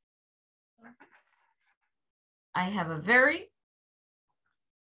there? I have a very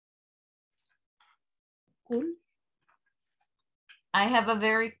Cool. I have a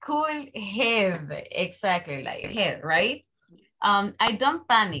very cool head, exactly like head, right? I don't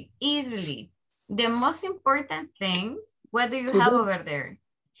panic easily. The most important thing, what do you have over there?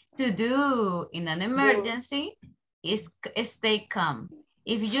 To do in an emergency is stay calm.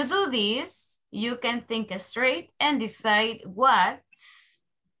 If you do this, you can think straight and decide what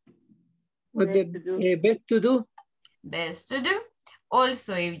the best to do. Best to do.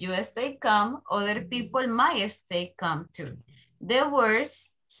 Also, if you stay calm, other people might stay calm too. The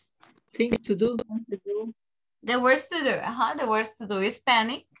worst Things to do. The worst to do, the worst to do is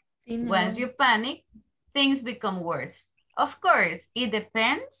panic. Once you panic, things become worse. Of course, it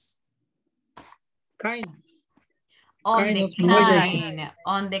depends on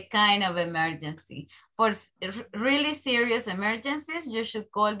the kind of emergency. For really serious emergencies, you should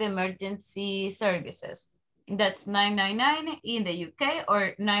call the emergency services. That's 999 in the UK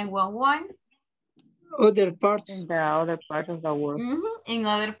or 911. Other parts. In the other part of the world. In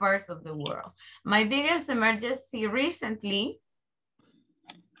other parts of the world. My biggest emergency recently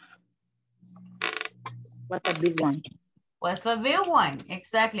was a big one. Was a big one,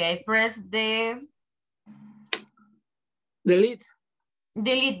 exactly. I pressed the delete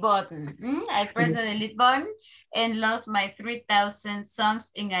button. I pressed the delete button and lost my 3,000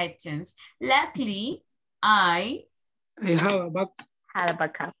 songs in iTunes. Luckily, I have a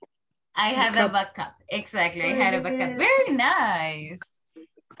backup. I had a backup. Exactly. I had a backup. Very nice.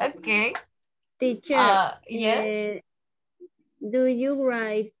 Okay. Teacher. Yes. Do you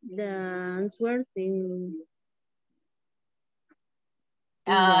write the answers in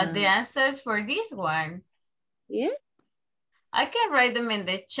the answers for this one? Yeah. I can write them in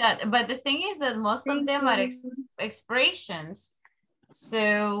the chat, but the thing is that most of them are expressions.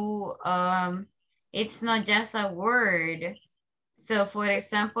 So it's not just a word. So for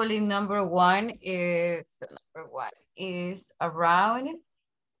example, in number one is around.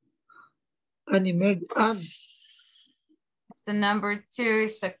 So number two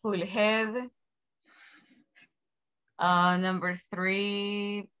is a cool head. Number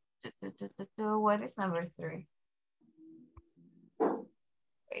three, what is number three?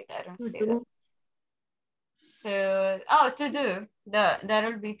 Wait, I don't see that. So, to do,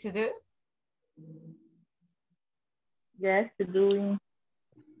 that'll be to do. Yes, to do.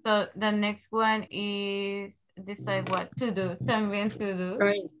 So the next one is decide what to do, también to do.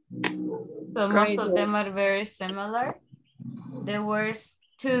 So most of them are very similar. The words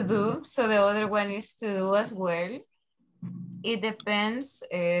to do, so the other one is to do as well. It depends,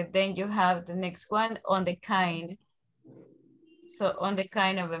 then you have the next one on the kind. So on the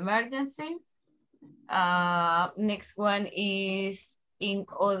kind of emergency. Next one is in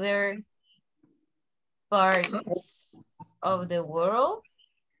other parts of the world.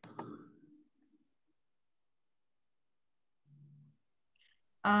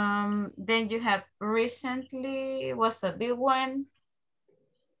 Then you have recently was a big one.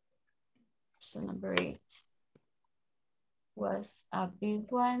 So number 8 was a big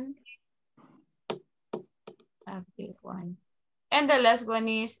one. A big one. And the last one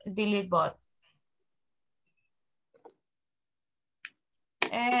is delete bot.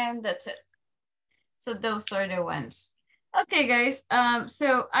 And that's it. So those are the ones. Okay, guys.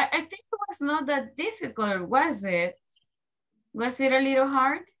 So I think it was not that difficult, was it? Was it a little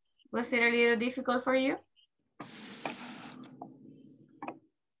hard? Was it a little difficult for you?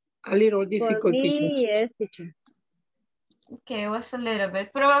 A little difficult. For me, yes, teacher. Okay, it was a little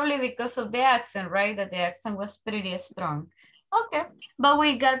bit. Probably because of the accent, right? That the accent was pretty strong. Okay, but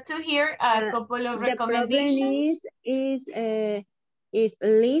we got to hear a couple of recommendations. The problem is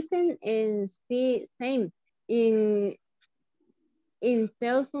listen and see same. In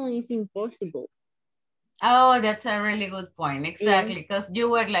cell phone is impossible. Oh, that's a really good point. Exactly, because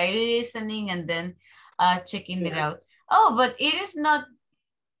you were like listening and then checking it out. Oh, but it is not.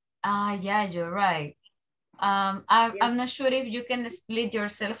 Yeah, you're right. I'm not sure if you can split your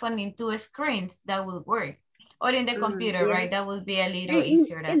cell phone in 2 screens. That will work. Or in the computer, yeah. right? That would be a little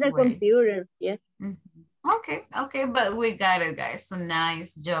easier In as the well. computer, yes. Okay, okay, but we got it, guys. So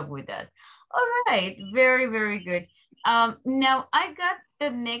nice job with that. All right, very, very good. Now I got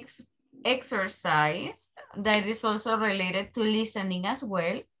the next exercise that is also related to listening as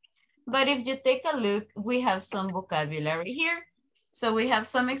well. But if you take a look, we have some vocabulary here. So we have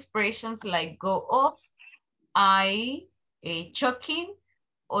some expressions like go off, choking,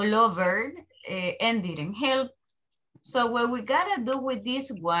 all over, and didn't help. So what we gotta do with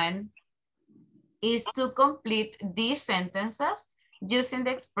this one is to complete these sentences using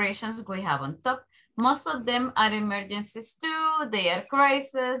the expressions we have on top. Most of them are emergencies too, they are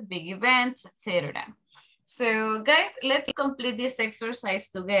crises, big events, etc. So guys, let's complete this exercise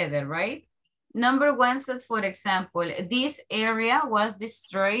together, right? Number one says, for example, this area was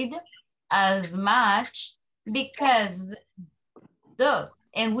destroyed as much because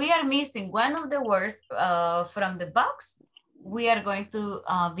and we are missing one of the words from the box. We are going to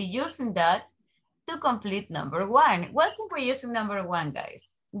be using that to complete number one. What can we use in number one,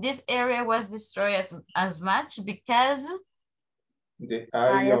 guys? This area was destroyed as much because The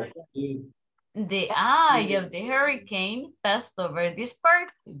eye of the eye of the hurricane passed over this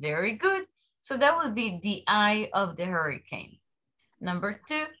part. Very good. So that would be the eye of the hurricane. Number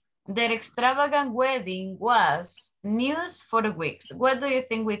two, their extravagant wedding was news for the weeks. What do you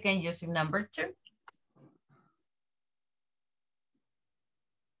think we can use in number two?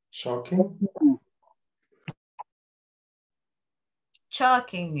 shocking.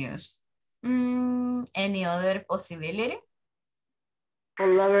 Shocking news. Any other possibility?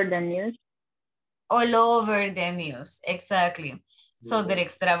 All over the news. All over the news, exactly. So the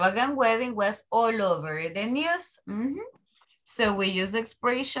extravagant wedding was all over the news. So we use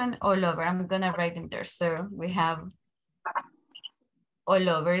expression all over. I'm gonna write in there. So we have all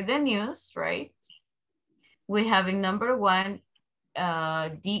over the news, right? We have in number one,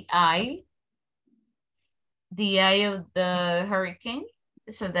 the eye of the hurricane.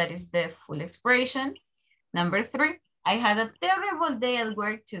 So that is the full expression. Number three, I had a terrible day at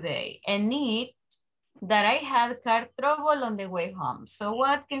work today and need that I had car trouble on the way home. So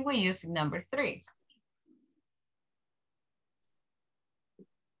what can we use in number three?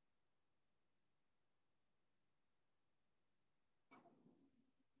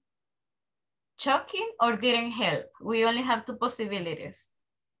 Shocking or didn't help? We only have two possibilities.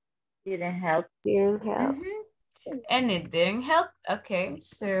 Didn't help. And it didn't help. Okay,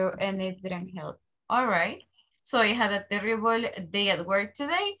 so, and it didn't help. All right. So I had a terrible day at work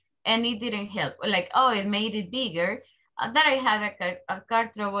today and it didn't help. Like, oh, it made it bigger that I had a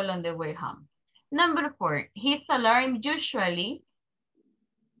car trouble on the way home. Number four, his alarm usually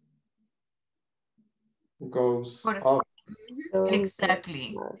Goes off.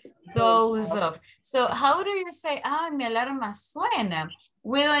 Exactly. Goes off. So how do you say, mi alarma suena?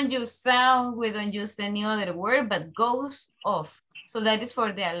 We don't use sound, we don't use any other word, but goes off. So that is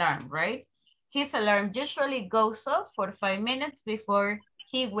for the alarm, right? His alarm usually goes off for 5 minutes before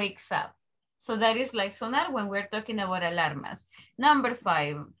he wakes up. So that is like sonar when we're talking about alarmas. Number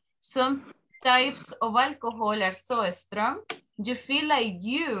five, some types of alcohol are so strong, you feel like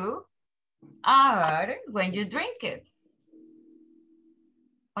you are when you drink it.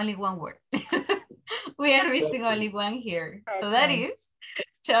 Only one word. We are missing only one here. So that is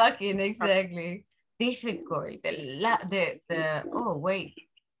shocking, exactly. Difficult. Oh, wait.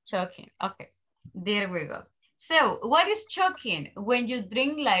 Shocking. Okay. There we go. So what is choking? When you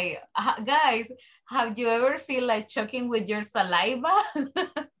drink like, guys, have you ever feel like choking with your saliva?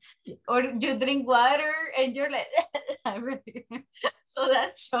 Or you drink water and you're like, so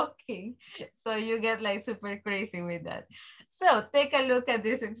that's choking. So you get like super crazy with that. So take a look at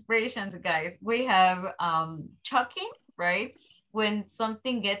these expressions, guys. We have choking, right? When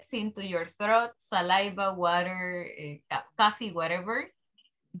something gets into your throat, saliva, water, coffee, whatever,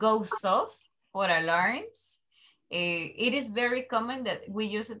 goes off for alarms. It is very common that we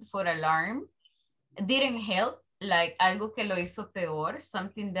use it for alarm. Didn't help, like algo que lo hizo peor,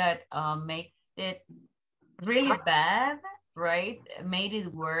 something that made it really bad, right? Made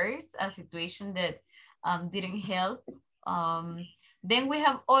it worse, a situation that didn't help. Then we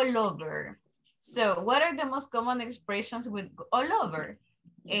have all over. So what are the most common expressions with all over?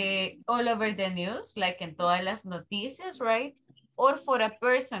 All over the news, like en todas las noticias, right? Or for a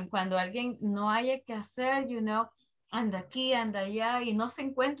person, cuando alguien no haya que hacer, you know, anda aquí, anda allá, y no se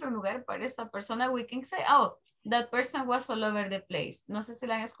encuentra un lugar para esa persona, we can say, oh, that person was all over the place. No sé si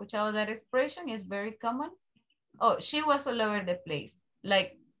la han escuchado, that expression is very common. Oh, she was all over the place.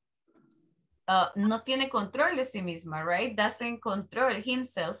 Like, no tiene control de sí misma, right? Doesn't control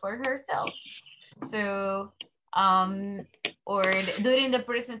himself or herself. So or during the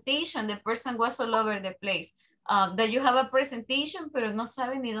presentation, the person was all over the place. That you have a presentation, pero no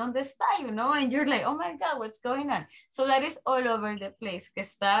sabe ni dónde está, you know, and you're like, oh my God, what's going on? So that is all over the place, que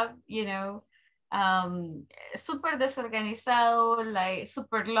está, you know, super desorganizado, like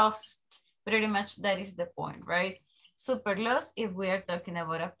super lost. Pretty much that is the point, right? Super lost if we are talking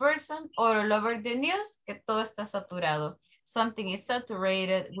about a person, or all over the news, que todo está saturado. Something is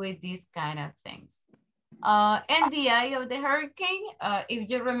saturated with these kind of things. And the eye of the hurricane, if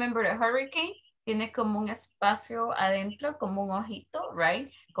you remember a hurricane, tiene como un espacio adentro, como un ojito, right?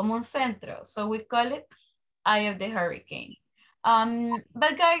 Como un centro. So we call it eye of the hurricane.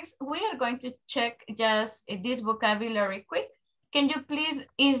 But guys, we are going to check just this vocabulary quick. Can you please,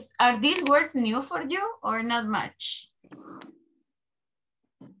 are these words new for you or not much?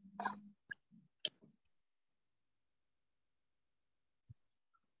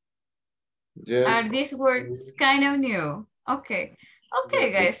 Yes. Are these words kind of new? Okay.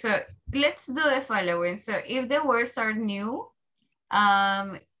 Okay, guys, so let's do the following. So if the words are new,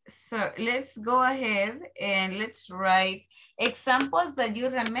 so let's go ahead and let's write examples that you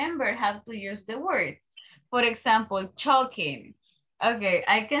remember how to use the word. For example, choking. Okay,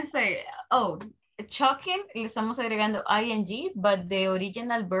 I can say, oh, choking, le estamos agregando ing, but the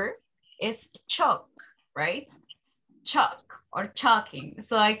original verb is choke, right? Choke or choking.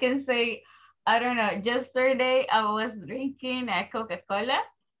 So I can say, I don't know, yesterday I was drinking a Coca-Cola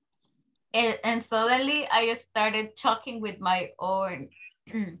and suddenly I started choking with my own,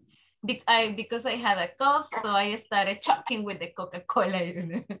 because I had a cough, so I started choking with the Coca-Cola. You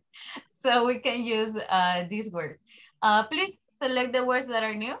know? So we can use these words. Please select the words that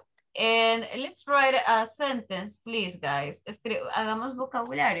are new and let's write a sentence, please, guys. Hagamos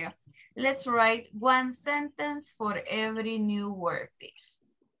vocabulario. Let's write one sentence for every new word, please.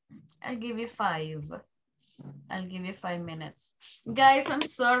 I'll give you 5. I'll give you 5 minutes. Guys, I'm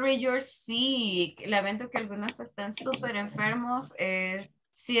sorry you're sick. Lamento que algunos están súper enfermos.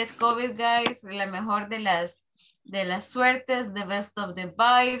 Si es COVID, guys, la mejor de las suertes, the best of the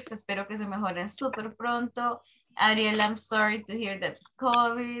vibes. Espero que se mejoren súper pronto. Ariel, I'm sorry to hear that's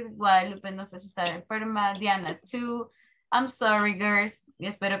COVID. Guadalupe, no sé si está enferma. Diana, too. I'm sorry, girls. Y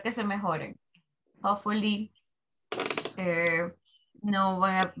espero que se mejoren. Hopefully, no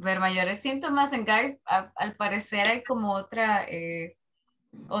van a haber mayores síntomas. And guys, al parecer hay como otra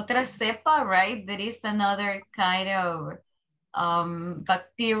cepa, right? There is another kind of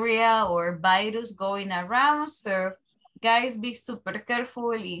bacteria or virus going around. So guys, be super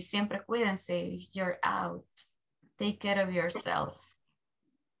careful y siempre cuídense if you're out. Take care of yourself.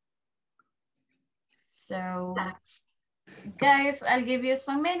 So guys, I'll give you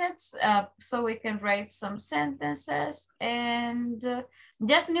some minutes so we can write some sentences and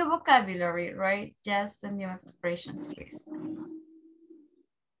just new vocabulary, right? Just the new expressions, please.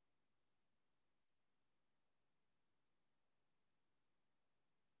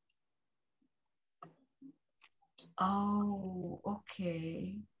 Oh,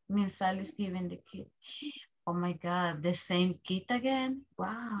 okay. Miss Sally is giving the kit. Oh my God, the same kit again?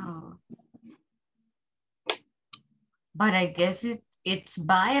 Wow. But I guess it's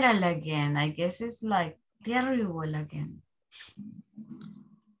viral again. I guess it's like terrible again.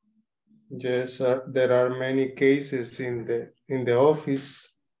 Yes, there are many cases in the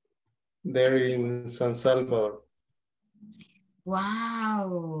office there in San Salvador.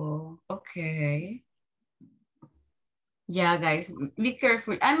 Wow. Okay. Yeah, guys, be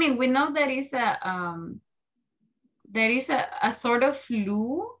careful. I mean, we know there is a sort of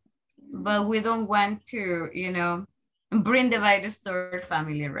flu, but we don't want to, you know, bring the virus to our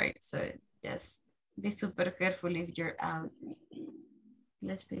family, right? So just be super careful if you're out.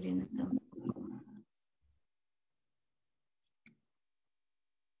 Let's put in it down.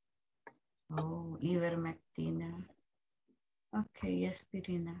 Oh, ivermectina. Okay,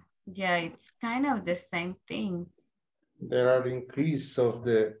 aspirina. Yeah, it's kind of the same thing. There are increase of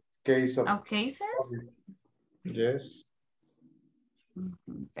the case of cases? COVID. Yes.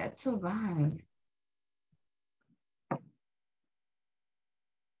 That's so bad.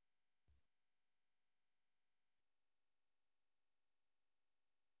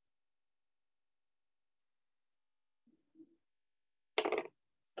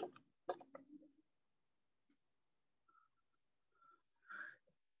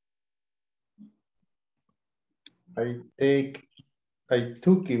 I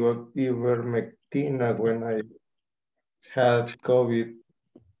took ivermectina when I had COVID.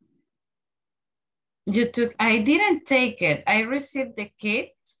 I didn't take it. I received the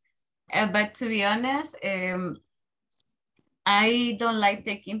kit, but to be honest, I don't like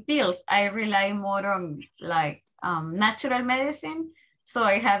taking pills. I rely more on like natural medicine. So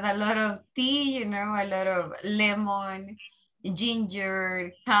I have a lot of tea, you know, a lot of lemon,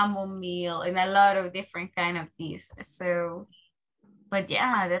 ginger, chamomile, and a lot of different kind of teas. So, but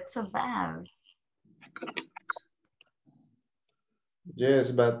yeah, that's so bad.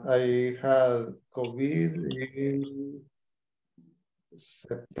 Yes, but I had COVID in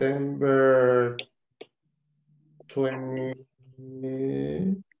September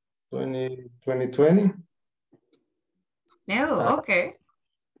 2020. No, okay.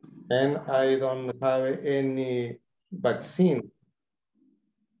 And I don't have any vaccine.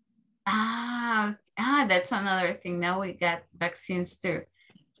 That's another thing. Now we got vaccines too.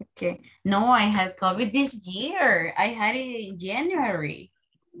 Okay. No, I had COVID this year. I had it in January.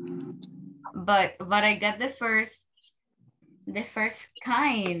 But I got the first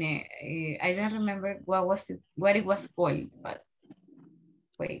kind. I don't remember what it was called, but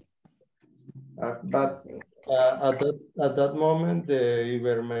wait. But at that moment, the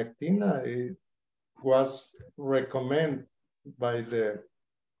ivermectin was recommended by the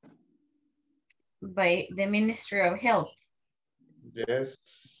Ministry of Health. Yes.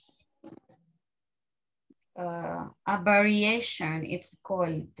 A variation, it's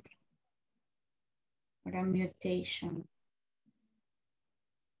called, or a mutation.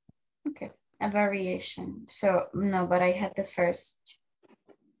 Okay, a variation. So no, but I had the first.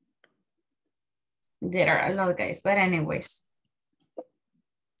 There are a lot, guys, but anyways.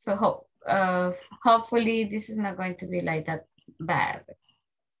 So hopefully this is not going to be like that bad.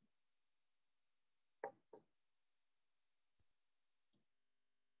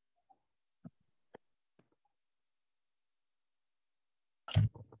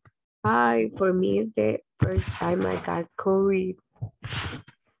 Hi, for me, it's the first time I got COVID.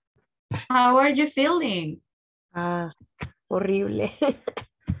 How are you feeling? Horrible.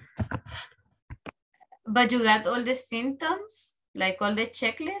 But you got all the symptoms, like all the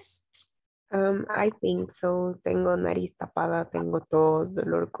checklist? I think so. Tengo nariz tapada, tengo tos,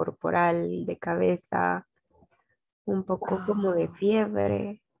 dolor corporal, de cabeza, un poco como de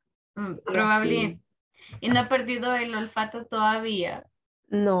fiebre. Probablemente. ¿Y no ha perdido el olfato todavía?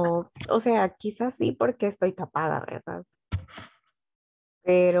 No, o sea, quizás sí porque estoy tapada, ¿verdad?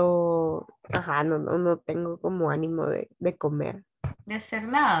 Pero, ajá, no tengo como ánimo de comer. De hacer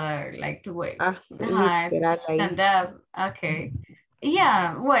nada, like to wait. Literal Stand ahí. up, okay.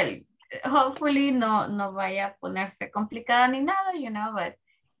 Yeah, well, hopefully no vaya a ponerse complicada ni nada, you know, but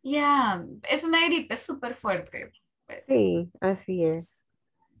yeah, es una gripe súper fuerte. Sí, así es.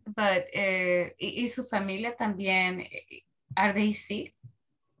 But, y su familia también, are they sick?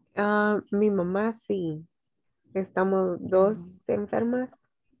 Mi mamá sí. Estamos 2 enfermas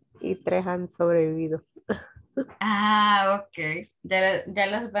y 3 han sobrevivido. Ok. Ya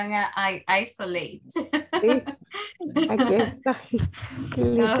las van a isolate. Sí, aquí está.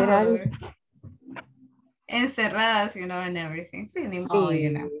 Literal. Encerradas, you know, and everything. Sí, ni modo, you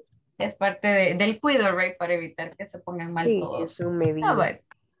know. Es parte del cuidado, right? Para evitar que se pongan mal todos. Es un medida.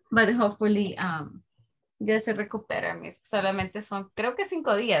 But hopefully, ya se recupera, mis. Solamente son, creo que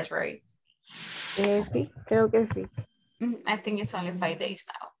 5 días, right? Sí, creo que sí. I think it's only 5 days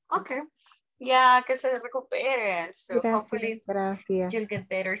now. Okay. Ya, que se recuperen. So hopefully, gracias. you'll get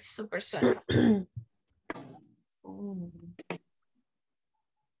better super soon.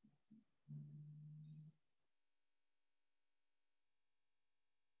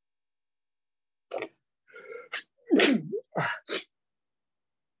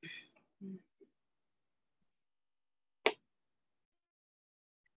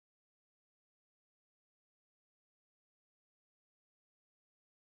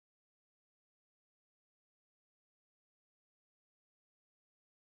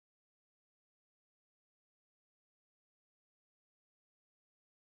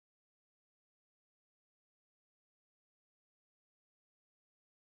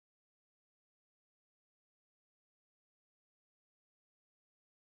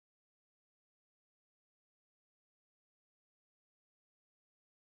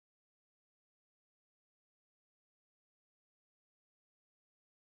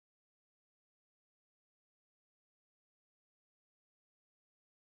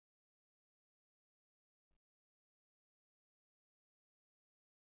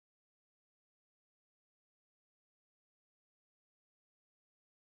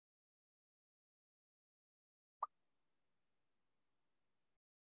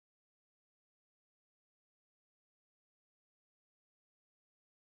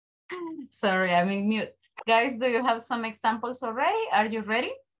 Sorry, I'm in mute. Guys, do you have some examples already? Are you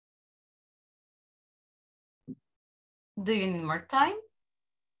ready? Do you need more time?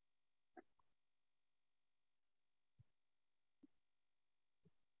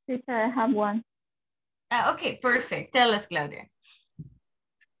 Teacher, I have one. Okay, perfect. Tell us, Claudia.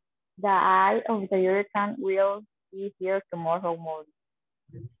 The eye of the hurricane will be here tomorrow morning.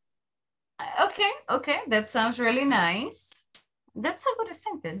 Okay, that sounds really nice. That's a good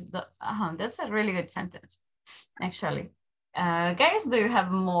sentence. That's a really good sentence, actually. Guys, do you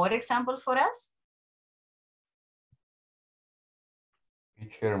have more examples for us?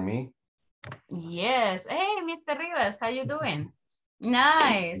 Teacher, me. Yes. Hey, Mr. Rivas, how you doing?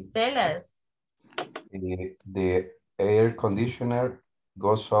 Nice. Tell us. The air conditioner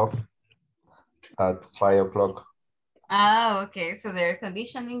goes off at 5 o'clock. Ah, okay. So the air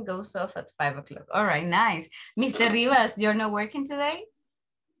conditioning goes off at 5 o'clock. All right, nice. Mr. Rivas, you're not working today?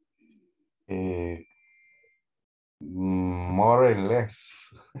 More or less.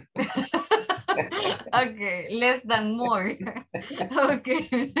 Okay, less than more.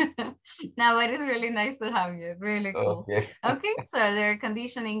 Okay. Now it is really nice to have you. Really cool. Okay, so the air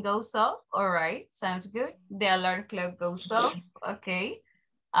conditioning goes off. All right, sounds good. The alarm clock goes off. Okay.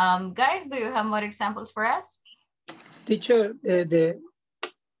 Guys, do you have more examples for us? Teacher,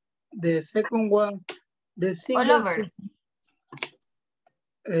 the second one, the single. All over.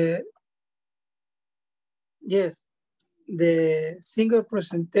 Yes, the single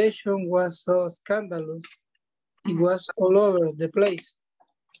presentation was so scandalous. It was all over the place.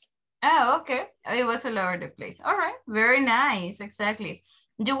 Oh, okay. It was all over the place. All right. Very nice. Exactly.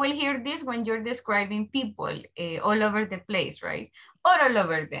 You will hear this when you're describing people all over the place, right? Or all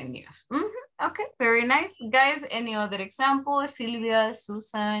over the news. Okay. Very nice. Guys, any other example? Sylvia,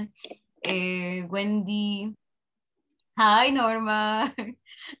 Susan, Wendy. Hi, Norma.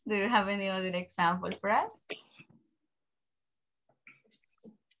 Do you have any other example for us?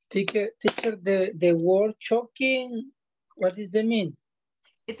 Teacher, the word choking, what does that mean?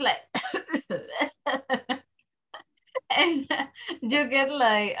 It's like, and you get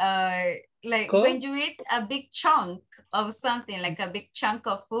like when you eat a big chunk of something, like a big chunk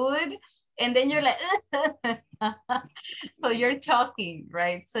of food, and then you're like, so you're choking,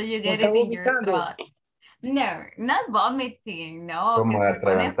 right? So you get it in your throat. No, not vomiting, no. Como que te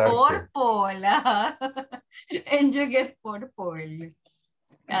pone atragantarse. purple, and you get purple.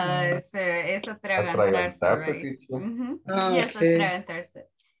 So es atragantarse, right? Yes, atragantarse.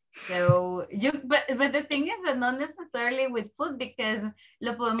 So but the thing is that not necessarily with food, because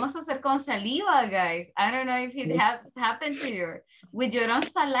lo podemos hacer con saliva, guys. I don't know if it has happened to you. With your own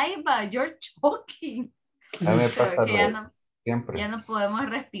saliva, you're choking. A mí me pasa siempre. Ya no podemos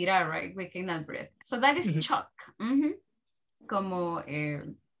respirar, right? We cannot breathe. So that is choke. Como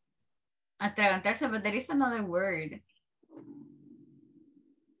atragantarse, but there is another word.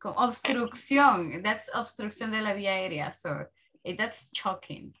 Obstrucción. That's obstrucción de la vía aérea. So that's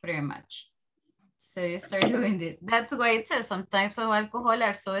choking, pretty much. So you start doing it. That's why it says some types of alcohol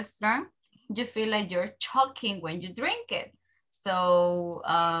are so strong, you feel like you're choking when you drink it. So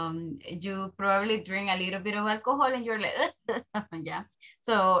you probably drink a little bit of alcohol and you're like, yeah.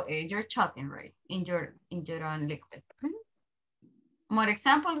 So you're choking, right, in your own liquid. More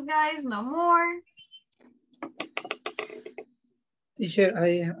examples, guys? No more? Teacher,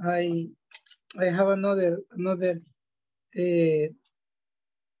 I have another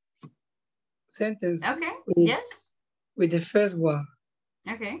sentence. Okay, yes. With the first one.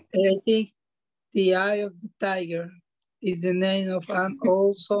 Okay. I think The Eye of the Tiger is the name of an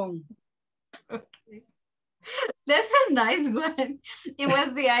old song. Okay. That's a nice one. It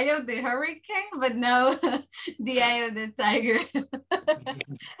was The Eye of the Hurricane, but no, The Eye of the Tiger.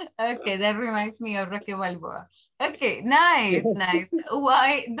 Okay, that reminds me of Rocky Balboa. Okay, nice, nice.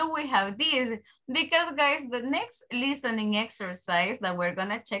 Why do we have this? Because, guys, the next listening exercise that we're going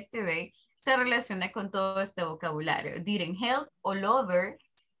to check today se relaciona con todo este vocabulario. Didn't help, all over,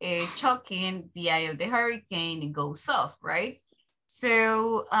 choking, the eye of the hurricane, it goes off, right?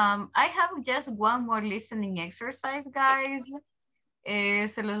 So I have just one more listening exercise, guys.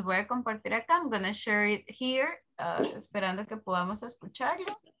 Se los voy a compartir acá. I'm going to share it here, esperando que podamos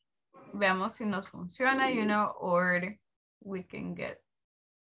escucharlo. Veamos si nos funciona, you know, or we can get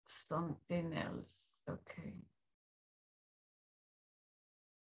something else. Okay.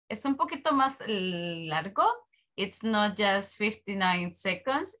 Es un poquito más largo. It's not just 59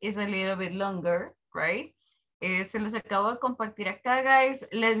 seconds. It's a little bit longer, right? Se los acabo de compartir acá, guys.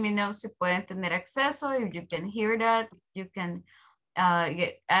 Let me know si pueden tener acceso. If you can hear that, you can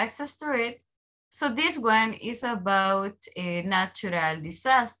get access to it. So this one is about natural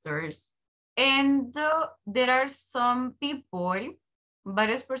disasters. And there are some people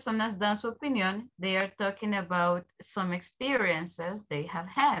varias personas dan su opinión. They are talking about some experiences they have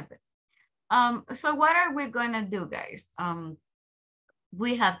had. So what are we gonna do, guys?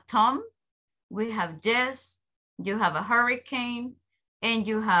 We have Tom, we have Jess, you have a hurricane, and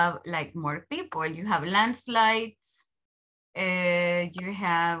you have like more people. You have landslides. You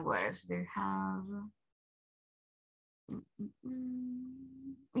have, what else do you have?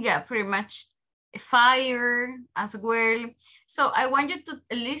 Yeah, pretty much fire as well. So I want you to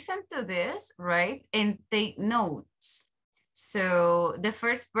listen to this, right? And take notes. So the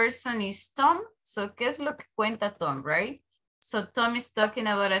first person is Tom. So ¿qué es lo que cuenta Tom, right? So Tom is talking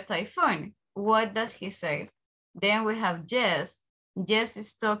about a typhoon. What does he say? Then we have Jess. Jess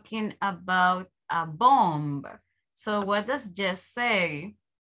is talking about a bomb. So what does Jess say?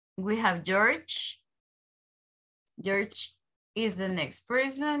 We have George. George is the next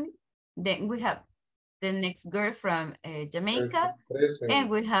person. Then we have the next girl from Jamaica. And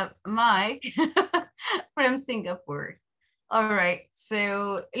we have Mike from Singapore. All right,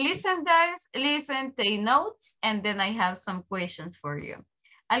 so listen, guys, listen, take notes, and then I have some questions for you.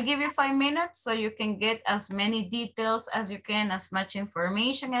 I'll give you 5 minutes so you can get as many details as you can, as much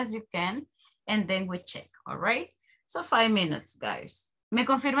information as you can, and then we check, all right? So 5 minutes, guys. ¿Me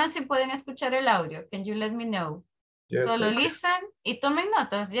confirman si pueden escuchar el audio? Can you let me know? Yes, solo listen y tomen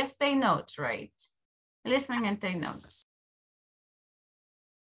notas, just take notes, right? Listen and take notes.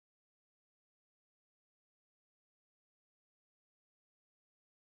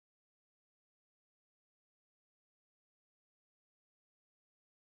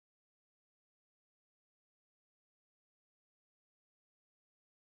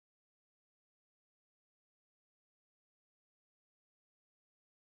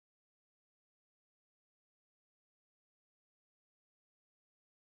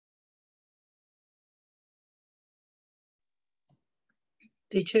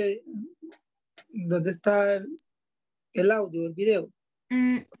 Teacher, ¿dónde está el audio, el video?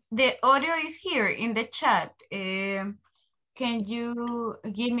 The audio is here in the chat. Can you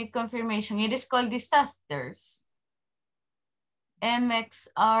give me confirmation? It is called disasters.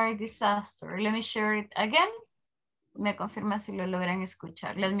 MXR disaster. Let me share it again. Me confirma si lo logran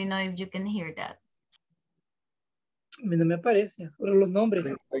escuchar. Let me know if you can hear that. A mí no me aparece, solo los nombres.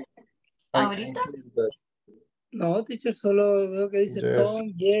 ¿Ahorita? No, teacher, solo veo que dice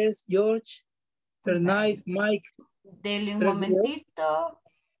Tom, Jess, George, Nice, Mike. Dele un momentito.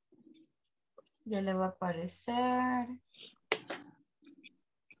 Ya le va a aparecer.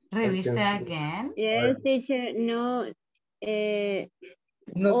 Revise again. Yes, teacher, no.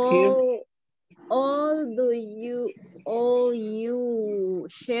 Not here. All you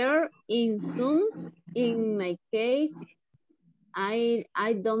share in Zoom. In my case, I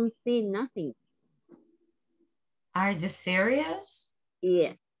don't see nothing. Are you serious?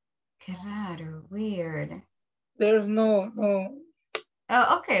 Yes. Qué raro, weird. There's no.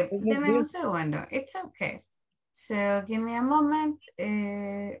 Oh, okay, deme un segundo. It's okay. So, give me a moment.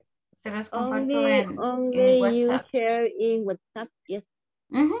 Se los comparto en WhatsApp. You share in WhatsApp, yes.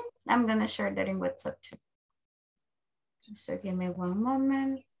 I'm gonna share that in WhatsApp too. So, give me one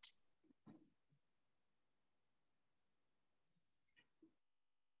moment.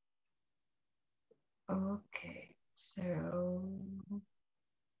 Okay, so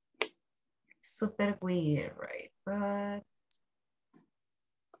super weird, right? But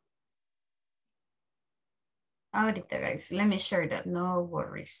ahorita, guys, let me share that. No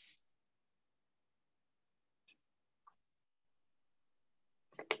worries.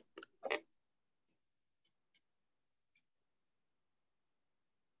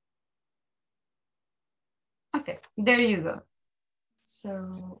 Okay, there you go.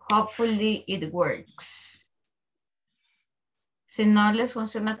 So hopefully it works. Si no les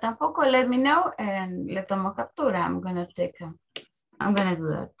funciona tampoco, let me know and le tomo captura. I'm gonna do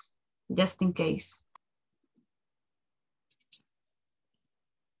that just in case.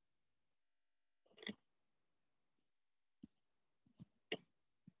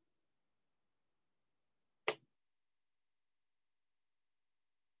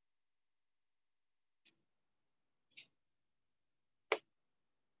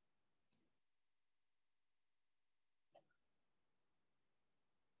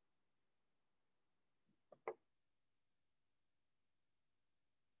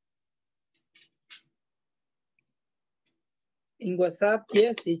 In WhatsApp,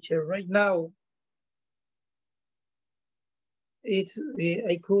 yes, teacher. Right now,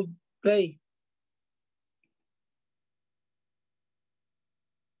 I could play.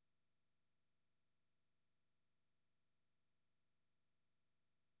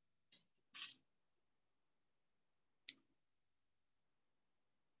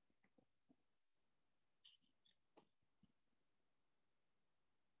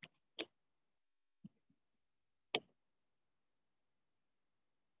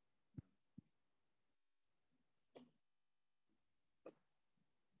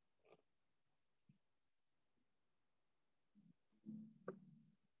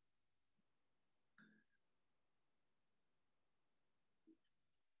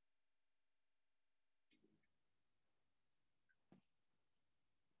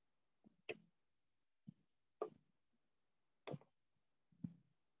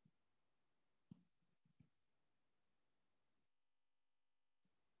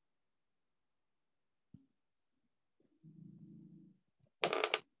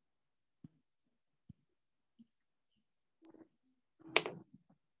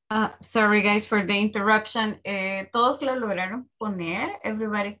 Sorry guys for the interruption. ¿Todos lo lograron poner?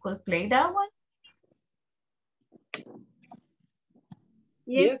 Everybody could play that one?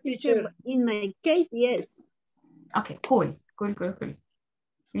 Yes, teacher. In my case, yes. Okay, cool.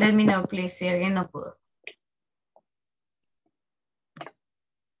 Let me know, please, si alguien no pudo.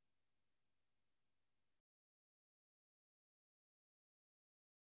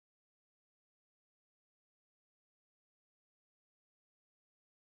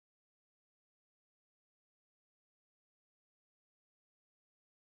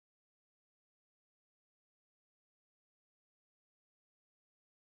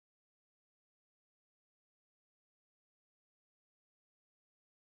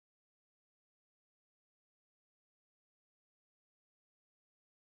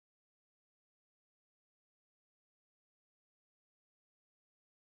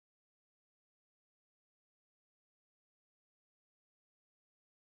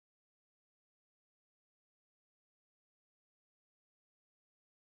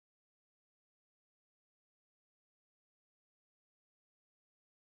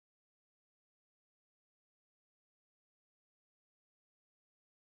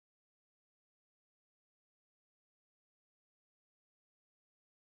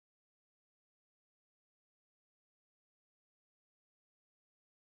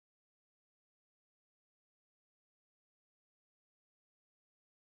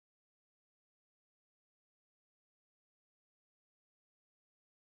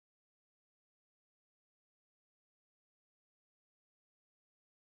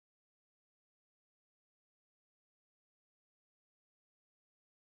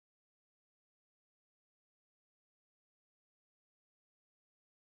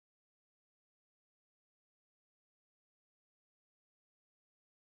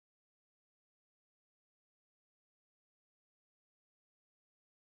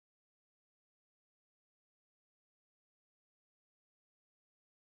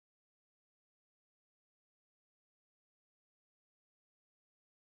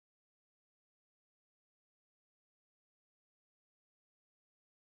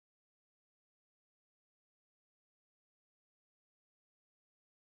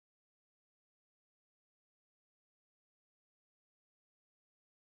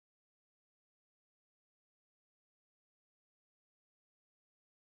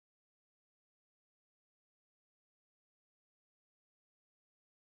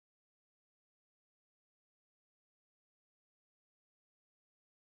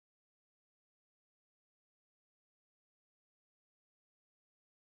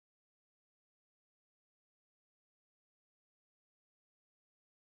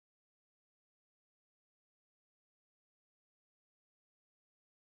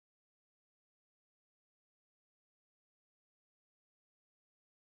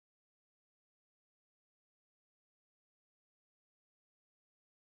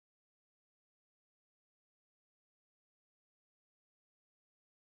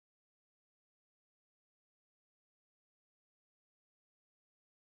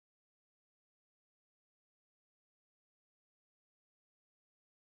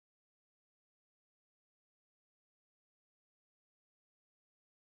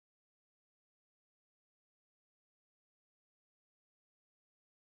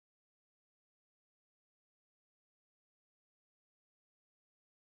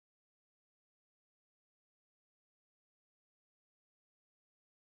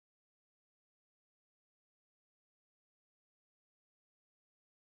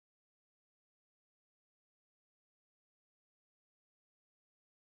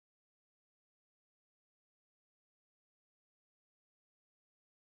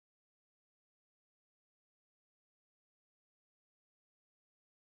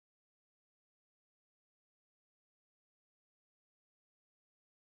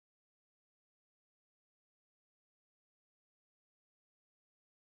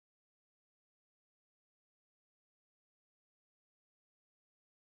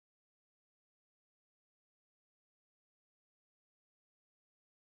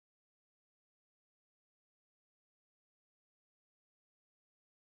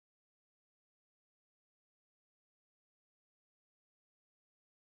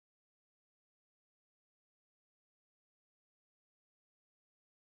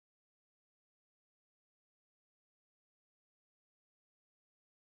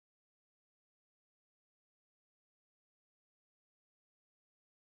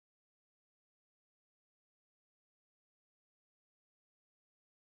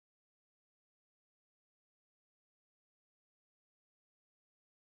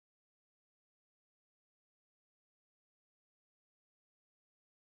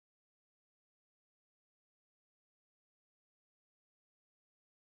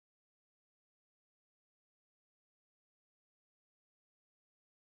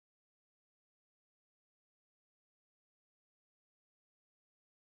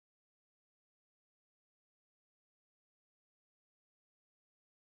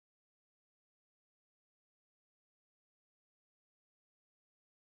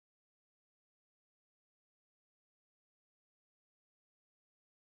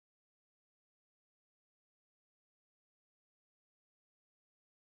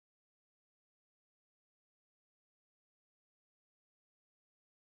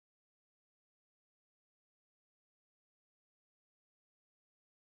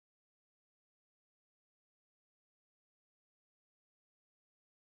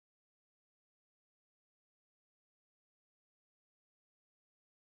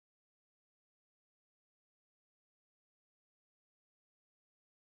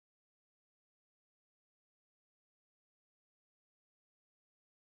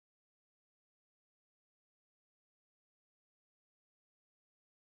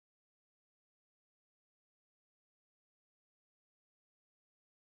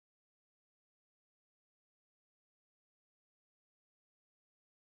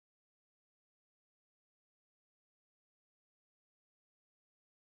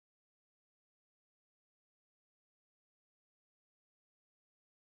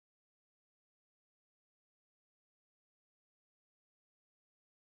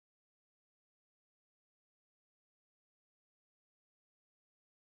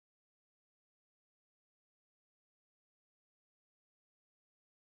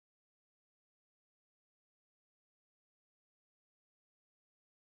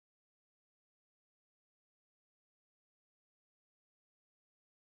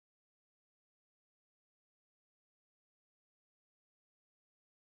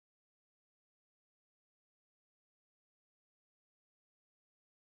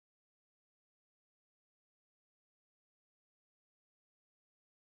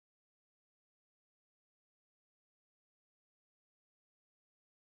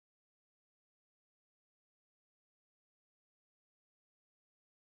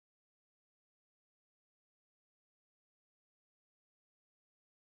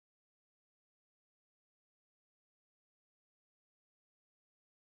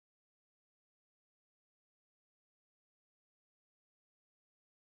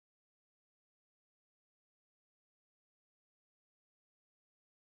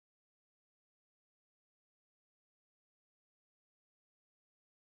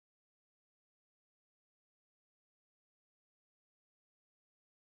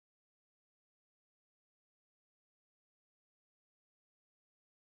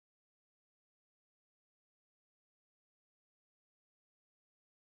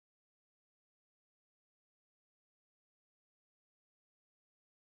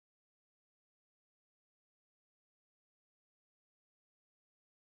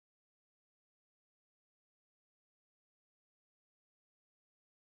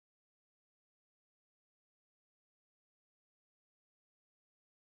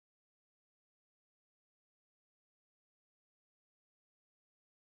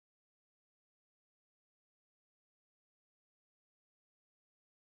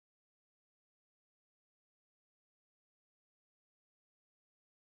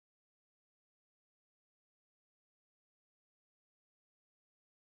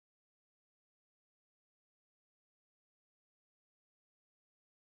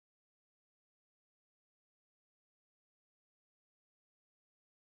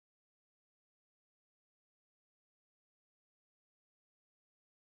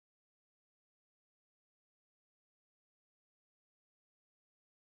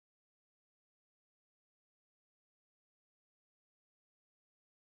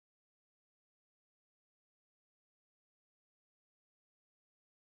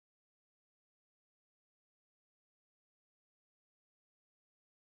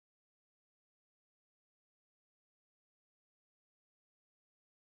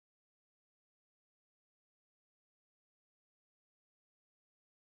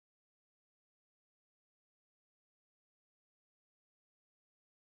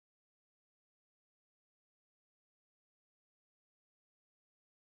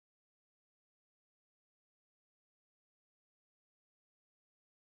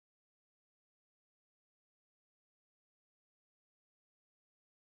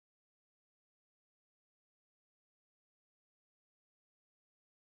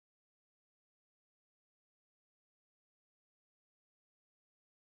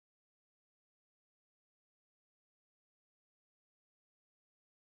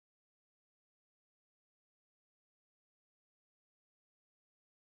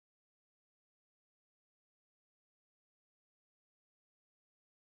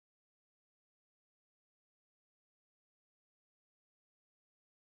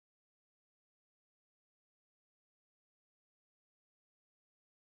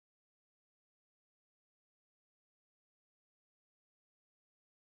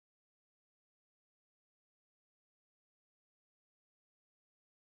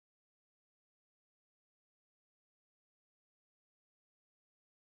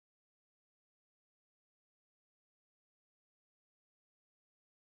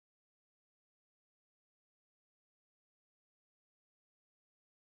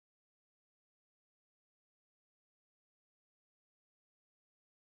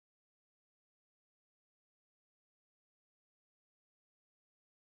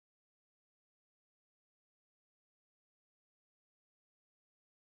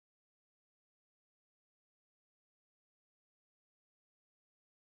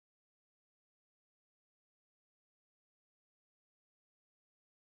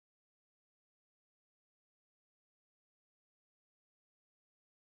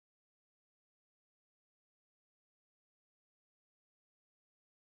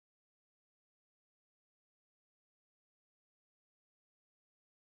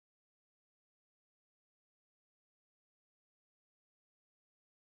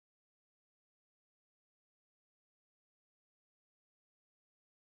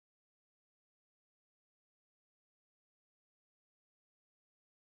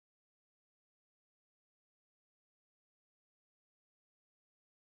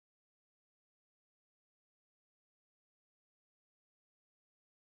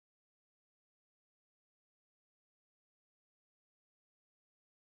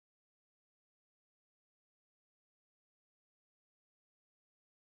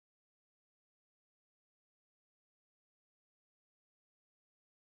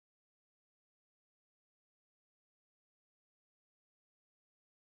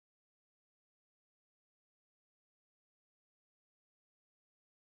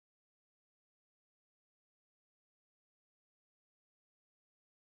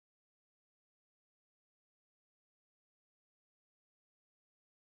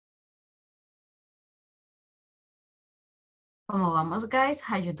 ¿Cómo vamos, guys?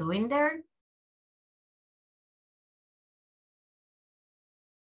 How you doing there?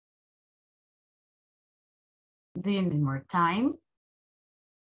 Do you need more time?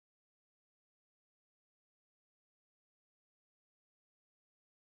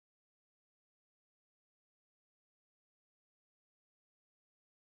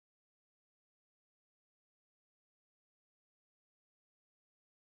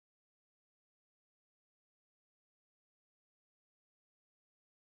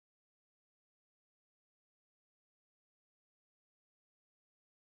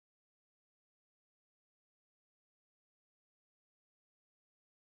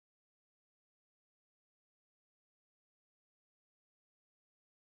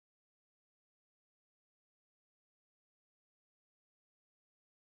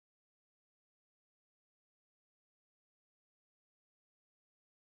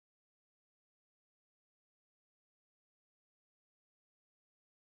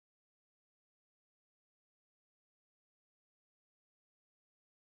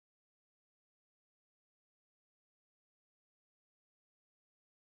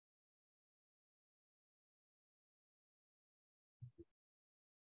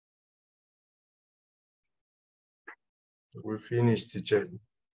 We finished, teacher.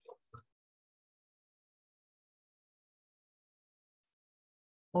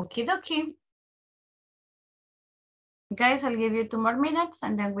 Okie dokie. Guys, I'll give you 2 more minutes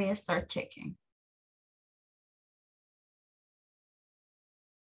and then we start checking.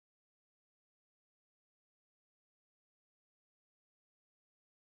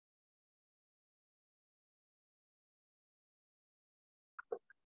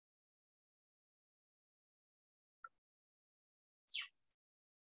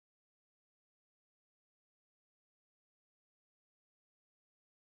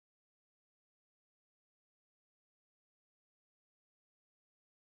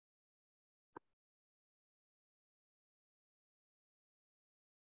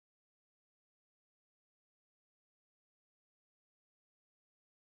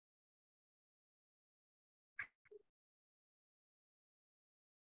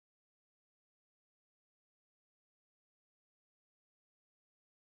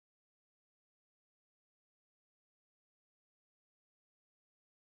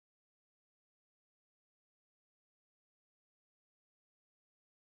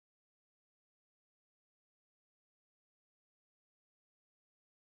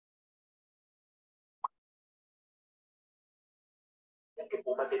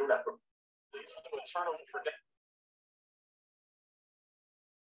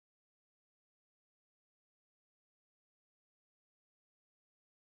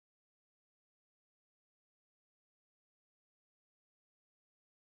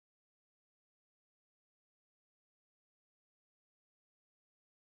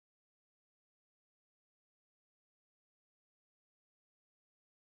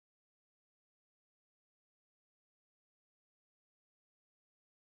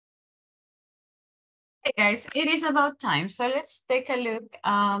 Hey guys, it is about time. So let's take a look.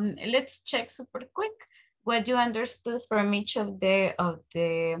 Let's check super quick what you understood from each of the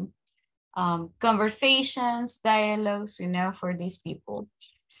conversations, dialogues, you know, for these people.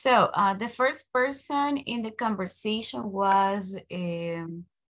 So the first person in the conversation was,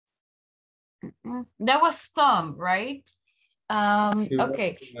 that was Tom, right?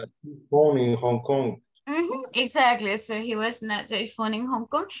 Okay. Phone in Hong Kong. Exactly. So he was not a phone in Hong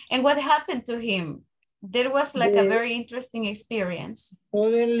Kong. And what happened to him? There was like a very interesting experience.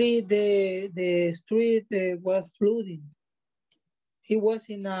 Suddenly the street was flooding. He was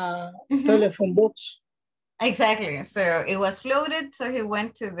in a telephone box. Exactly. So it was flooded. So he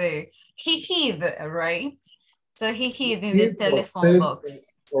went to he hid, right? So he hid in the telephone box.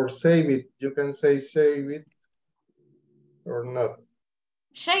 Or save it. You can say save it or not.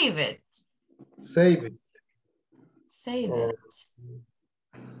 Shave it. Save it. Save or, it.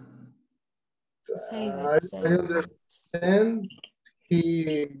 Save I it. Save understand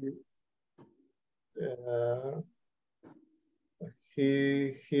he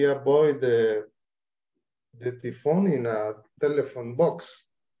avoid the phone in a telephone box.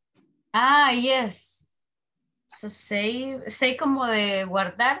 Ah, yes. So say como de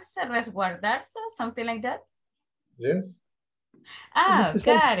guardarse, resguardarse, something like that. Yes. Ah,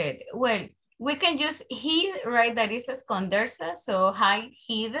 got it. Well, we can use hid, right? That is esconderse. So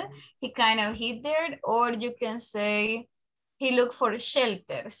hid. He kind of hid there. Or you can say he looked for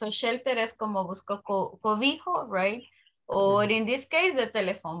shelter. So shelter es como buscó cobijo, right? Or in this case, the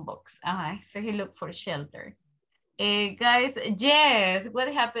telephone box. So he looked for shelter. Guys, Jess,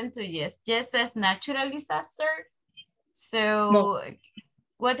 what happened to Jess? Jess says natural disaster. So No.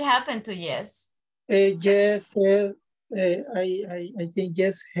 what happened to yes? Yes, I think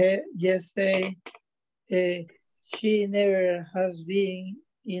yes, yes, she never has been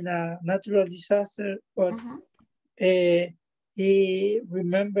in a natural disaster, but he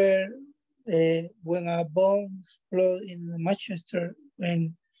remember when a bomb exploded in Manchester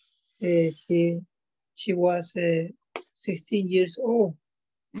when she was 16 years old.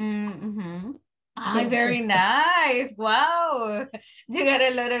 Ah, very nice. Wow. You got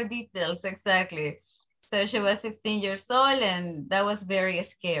a lot of details. Exactly. So she was 16 years old and that was very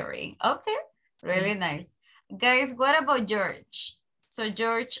scary. Okay. Really nice. Guys, what about George? So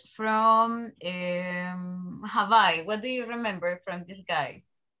George from Hawaii. What do you remember from this guy?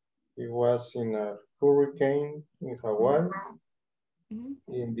 He was in a hurricane in Hawaii.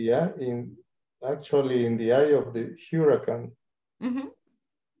 Actually in the eye of the hurricane.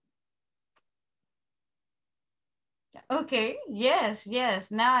 Okay, yes,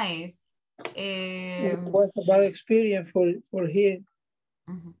 nice. It was a bad experience for him.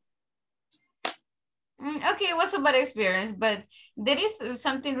 Okay, it was a bad experience, but there is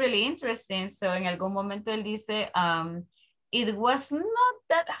something really interesting. So en algún momento él dice, it was not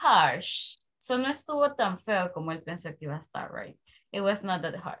that harsh. So no estuvo tan feo como él pensó que iba a estar, right? It was not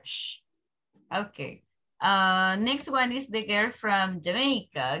that harsh. Okay. Next one is the girl from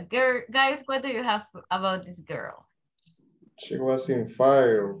Jamaica. Guys, what do you have about this girl? She was in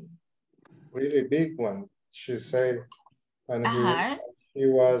fire, really big one, she said. And he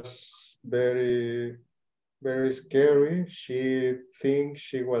was very, very scary. She thinks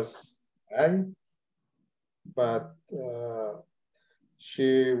she was dying, but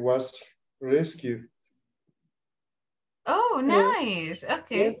she was rescued. Oh, nice.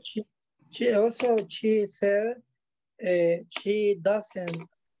 Okay. She said she doesn't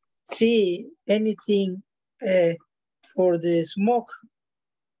see anything for the smoke.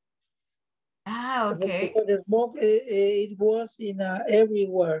 Ah, okay. Because the smoke, it was in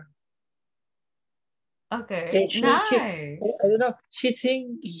everywhere. Okay, nice. I don't know. She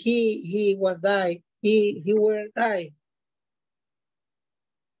think he was die. He will die.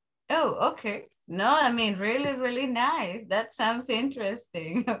 Oh, okay. No, I mean, really, really nice. That sounds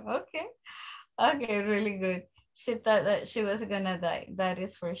interesting. Okay. Okay, really good. She thought that she was gonna die. That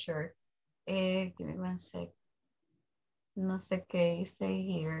is for sure. Give me one sec. No sé qué hice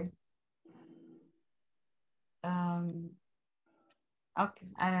here. Okay,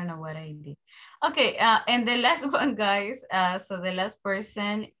 I don't know what I did. Okay, and the last one, guys. So the last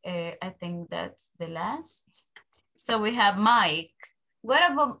person, I think that's the last. So we have Mike.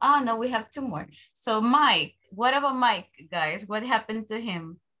 What about, oh no, we have two more. So Mike, what about Mike, guys? What happened to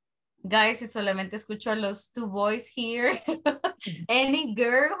him? Guys, si solamente escucho a los two boys here. Any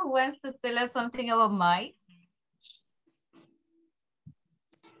girl who wants to tell us something about Mike?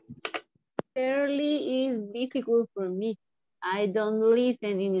 Fairly is difficult for me. I don't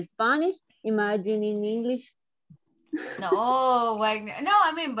listen in Spanish, imagine in English. No, like, no,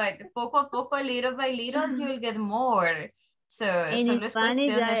 I mean, but poco a poco, little by little, you'll get more. So, solo es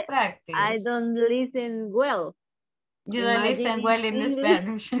cuestión de practice. I don't listen well. You don't listen well in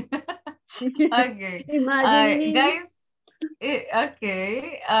Spanish. Okay. Guys,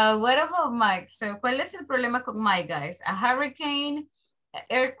 okay. What about Mike? So, ¿cuál es el problema con Mike, guys? A hurricane,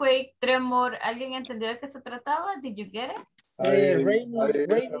 earthquake, tremor. ¿Alguien entendió de qué se trataba? Did you get it?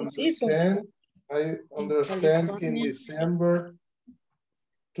 Rainy season. I understand in December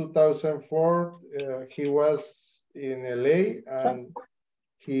 2004, he was in LA and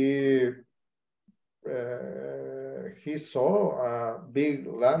he saw a big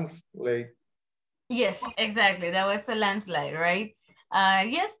landslide. Yes, exactly. That was a landslide, right?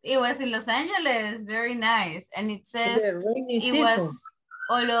 Yes, it was in Los Angeles. Very nice. And it says it was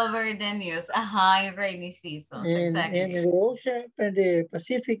all over the news. In rainy season. Exactly. And the ocean, and the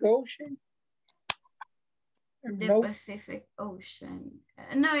Pacific Ocean. The Pacific Ocean.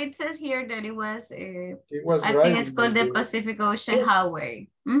 No, it says here that it was, I right think it's called the Pacific Ocean Highway.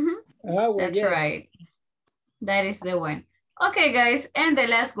 That's yes. right. That is the one. Okay, guys, and the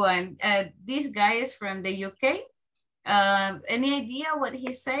last one. This guy is from the UK. Any idea what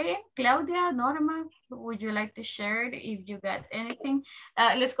he's saying? Claudia, Norma, would you like to share it if you got anything?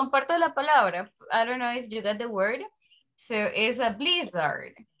 Les comparto la palabra. I don't know if you got the word. So it's a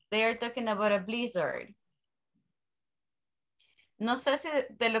blizzard. They are talking about a blizzard. No sé si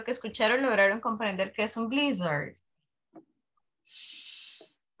de lo que escucharon lograron comprender qué es un blizzard.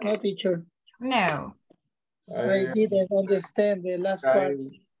 No, teacher. No. I didn't understand the last part.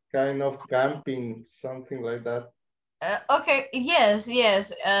 Kind of camping, something like that. Okay, yes.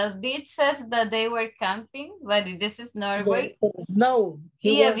 It says that they were camping, but this is Norway. Snow.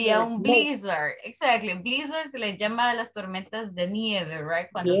 Y había un blizzard. Exactly. Blizzard se le llama a las tormentas de nieve, right?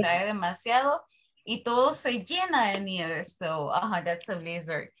 Cuando cae demasiado y todo se llena de nieve. So, that's a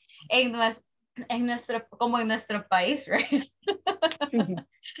blizzard. Como en nuestro país, right?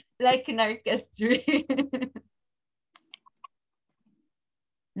 Like in our country.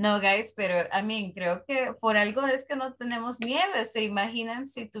 No, guys, pero, creo que por algo es que no tenemos nieve. Se imaginan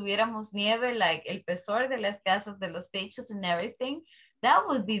si tuviéramos nieve, like el pesor de las casas, de los techos and everything, that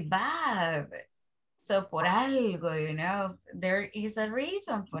would be bad. So, por algo, there is a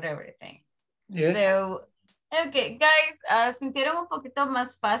reason for everything. Yes. So, okay, guys, ¿sintieron un poquito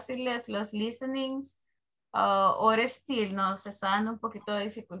más fáciles los listenings? Or still, no, se está dando un poquito de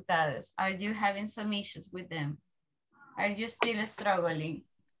dificultades. Are you having some issues with them? Are you still struggling?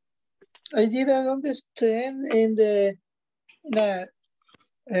 I didn't understand in the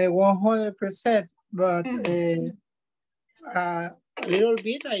 100%, but a little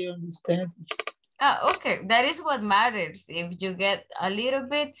bit I understand. Okay, that is what matters. If you get a little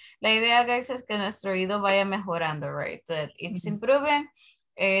bit, la idea, guys, es que nuestro oído vaya mejorando, right? That it's improving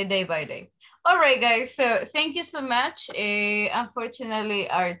day by day. All right, guys, so thank you so much. Unfortunately,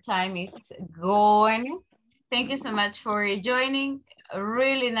 our time is going. Thank you so much for joining.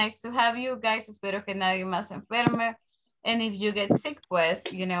 Really nice to have you guys. Espero que nadie más enferme. And if you get sick, pues,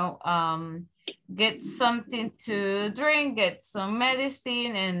 get something to drink, get some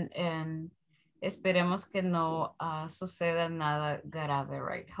medicine, and esperemos que no suceda nada grave,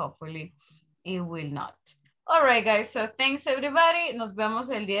 right? Hopefully it will not. All right, guys, so thanks everybody. Nos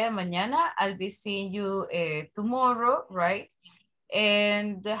vemos el día de mañana. I'll be seeing you tomorrow, right?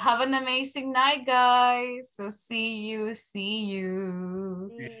 And have an amazing night, guys. So see you.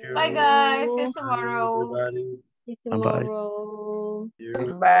 Bye, guys. See you tomorrow. See you tomorrow.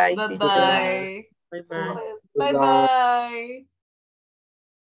 Bye. Bye-bye. Bye-bye. Bye-bye.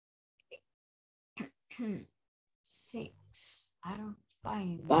 6. I don't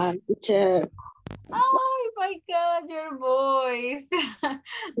find. Bye, teacher. Oh my God, your voice.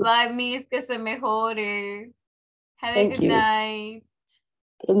 Bye, Miss, que se mejore. Have a good night.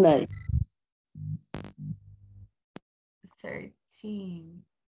 Good night. 13.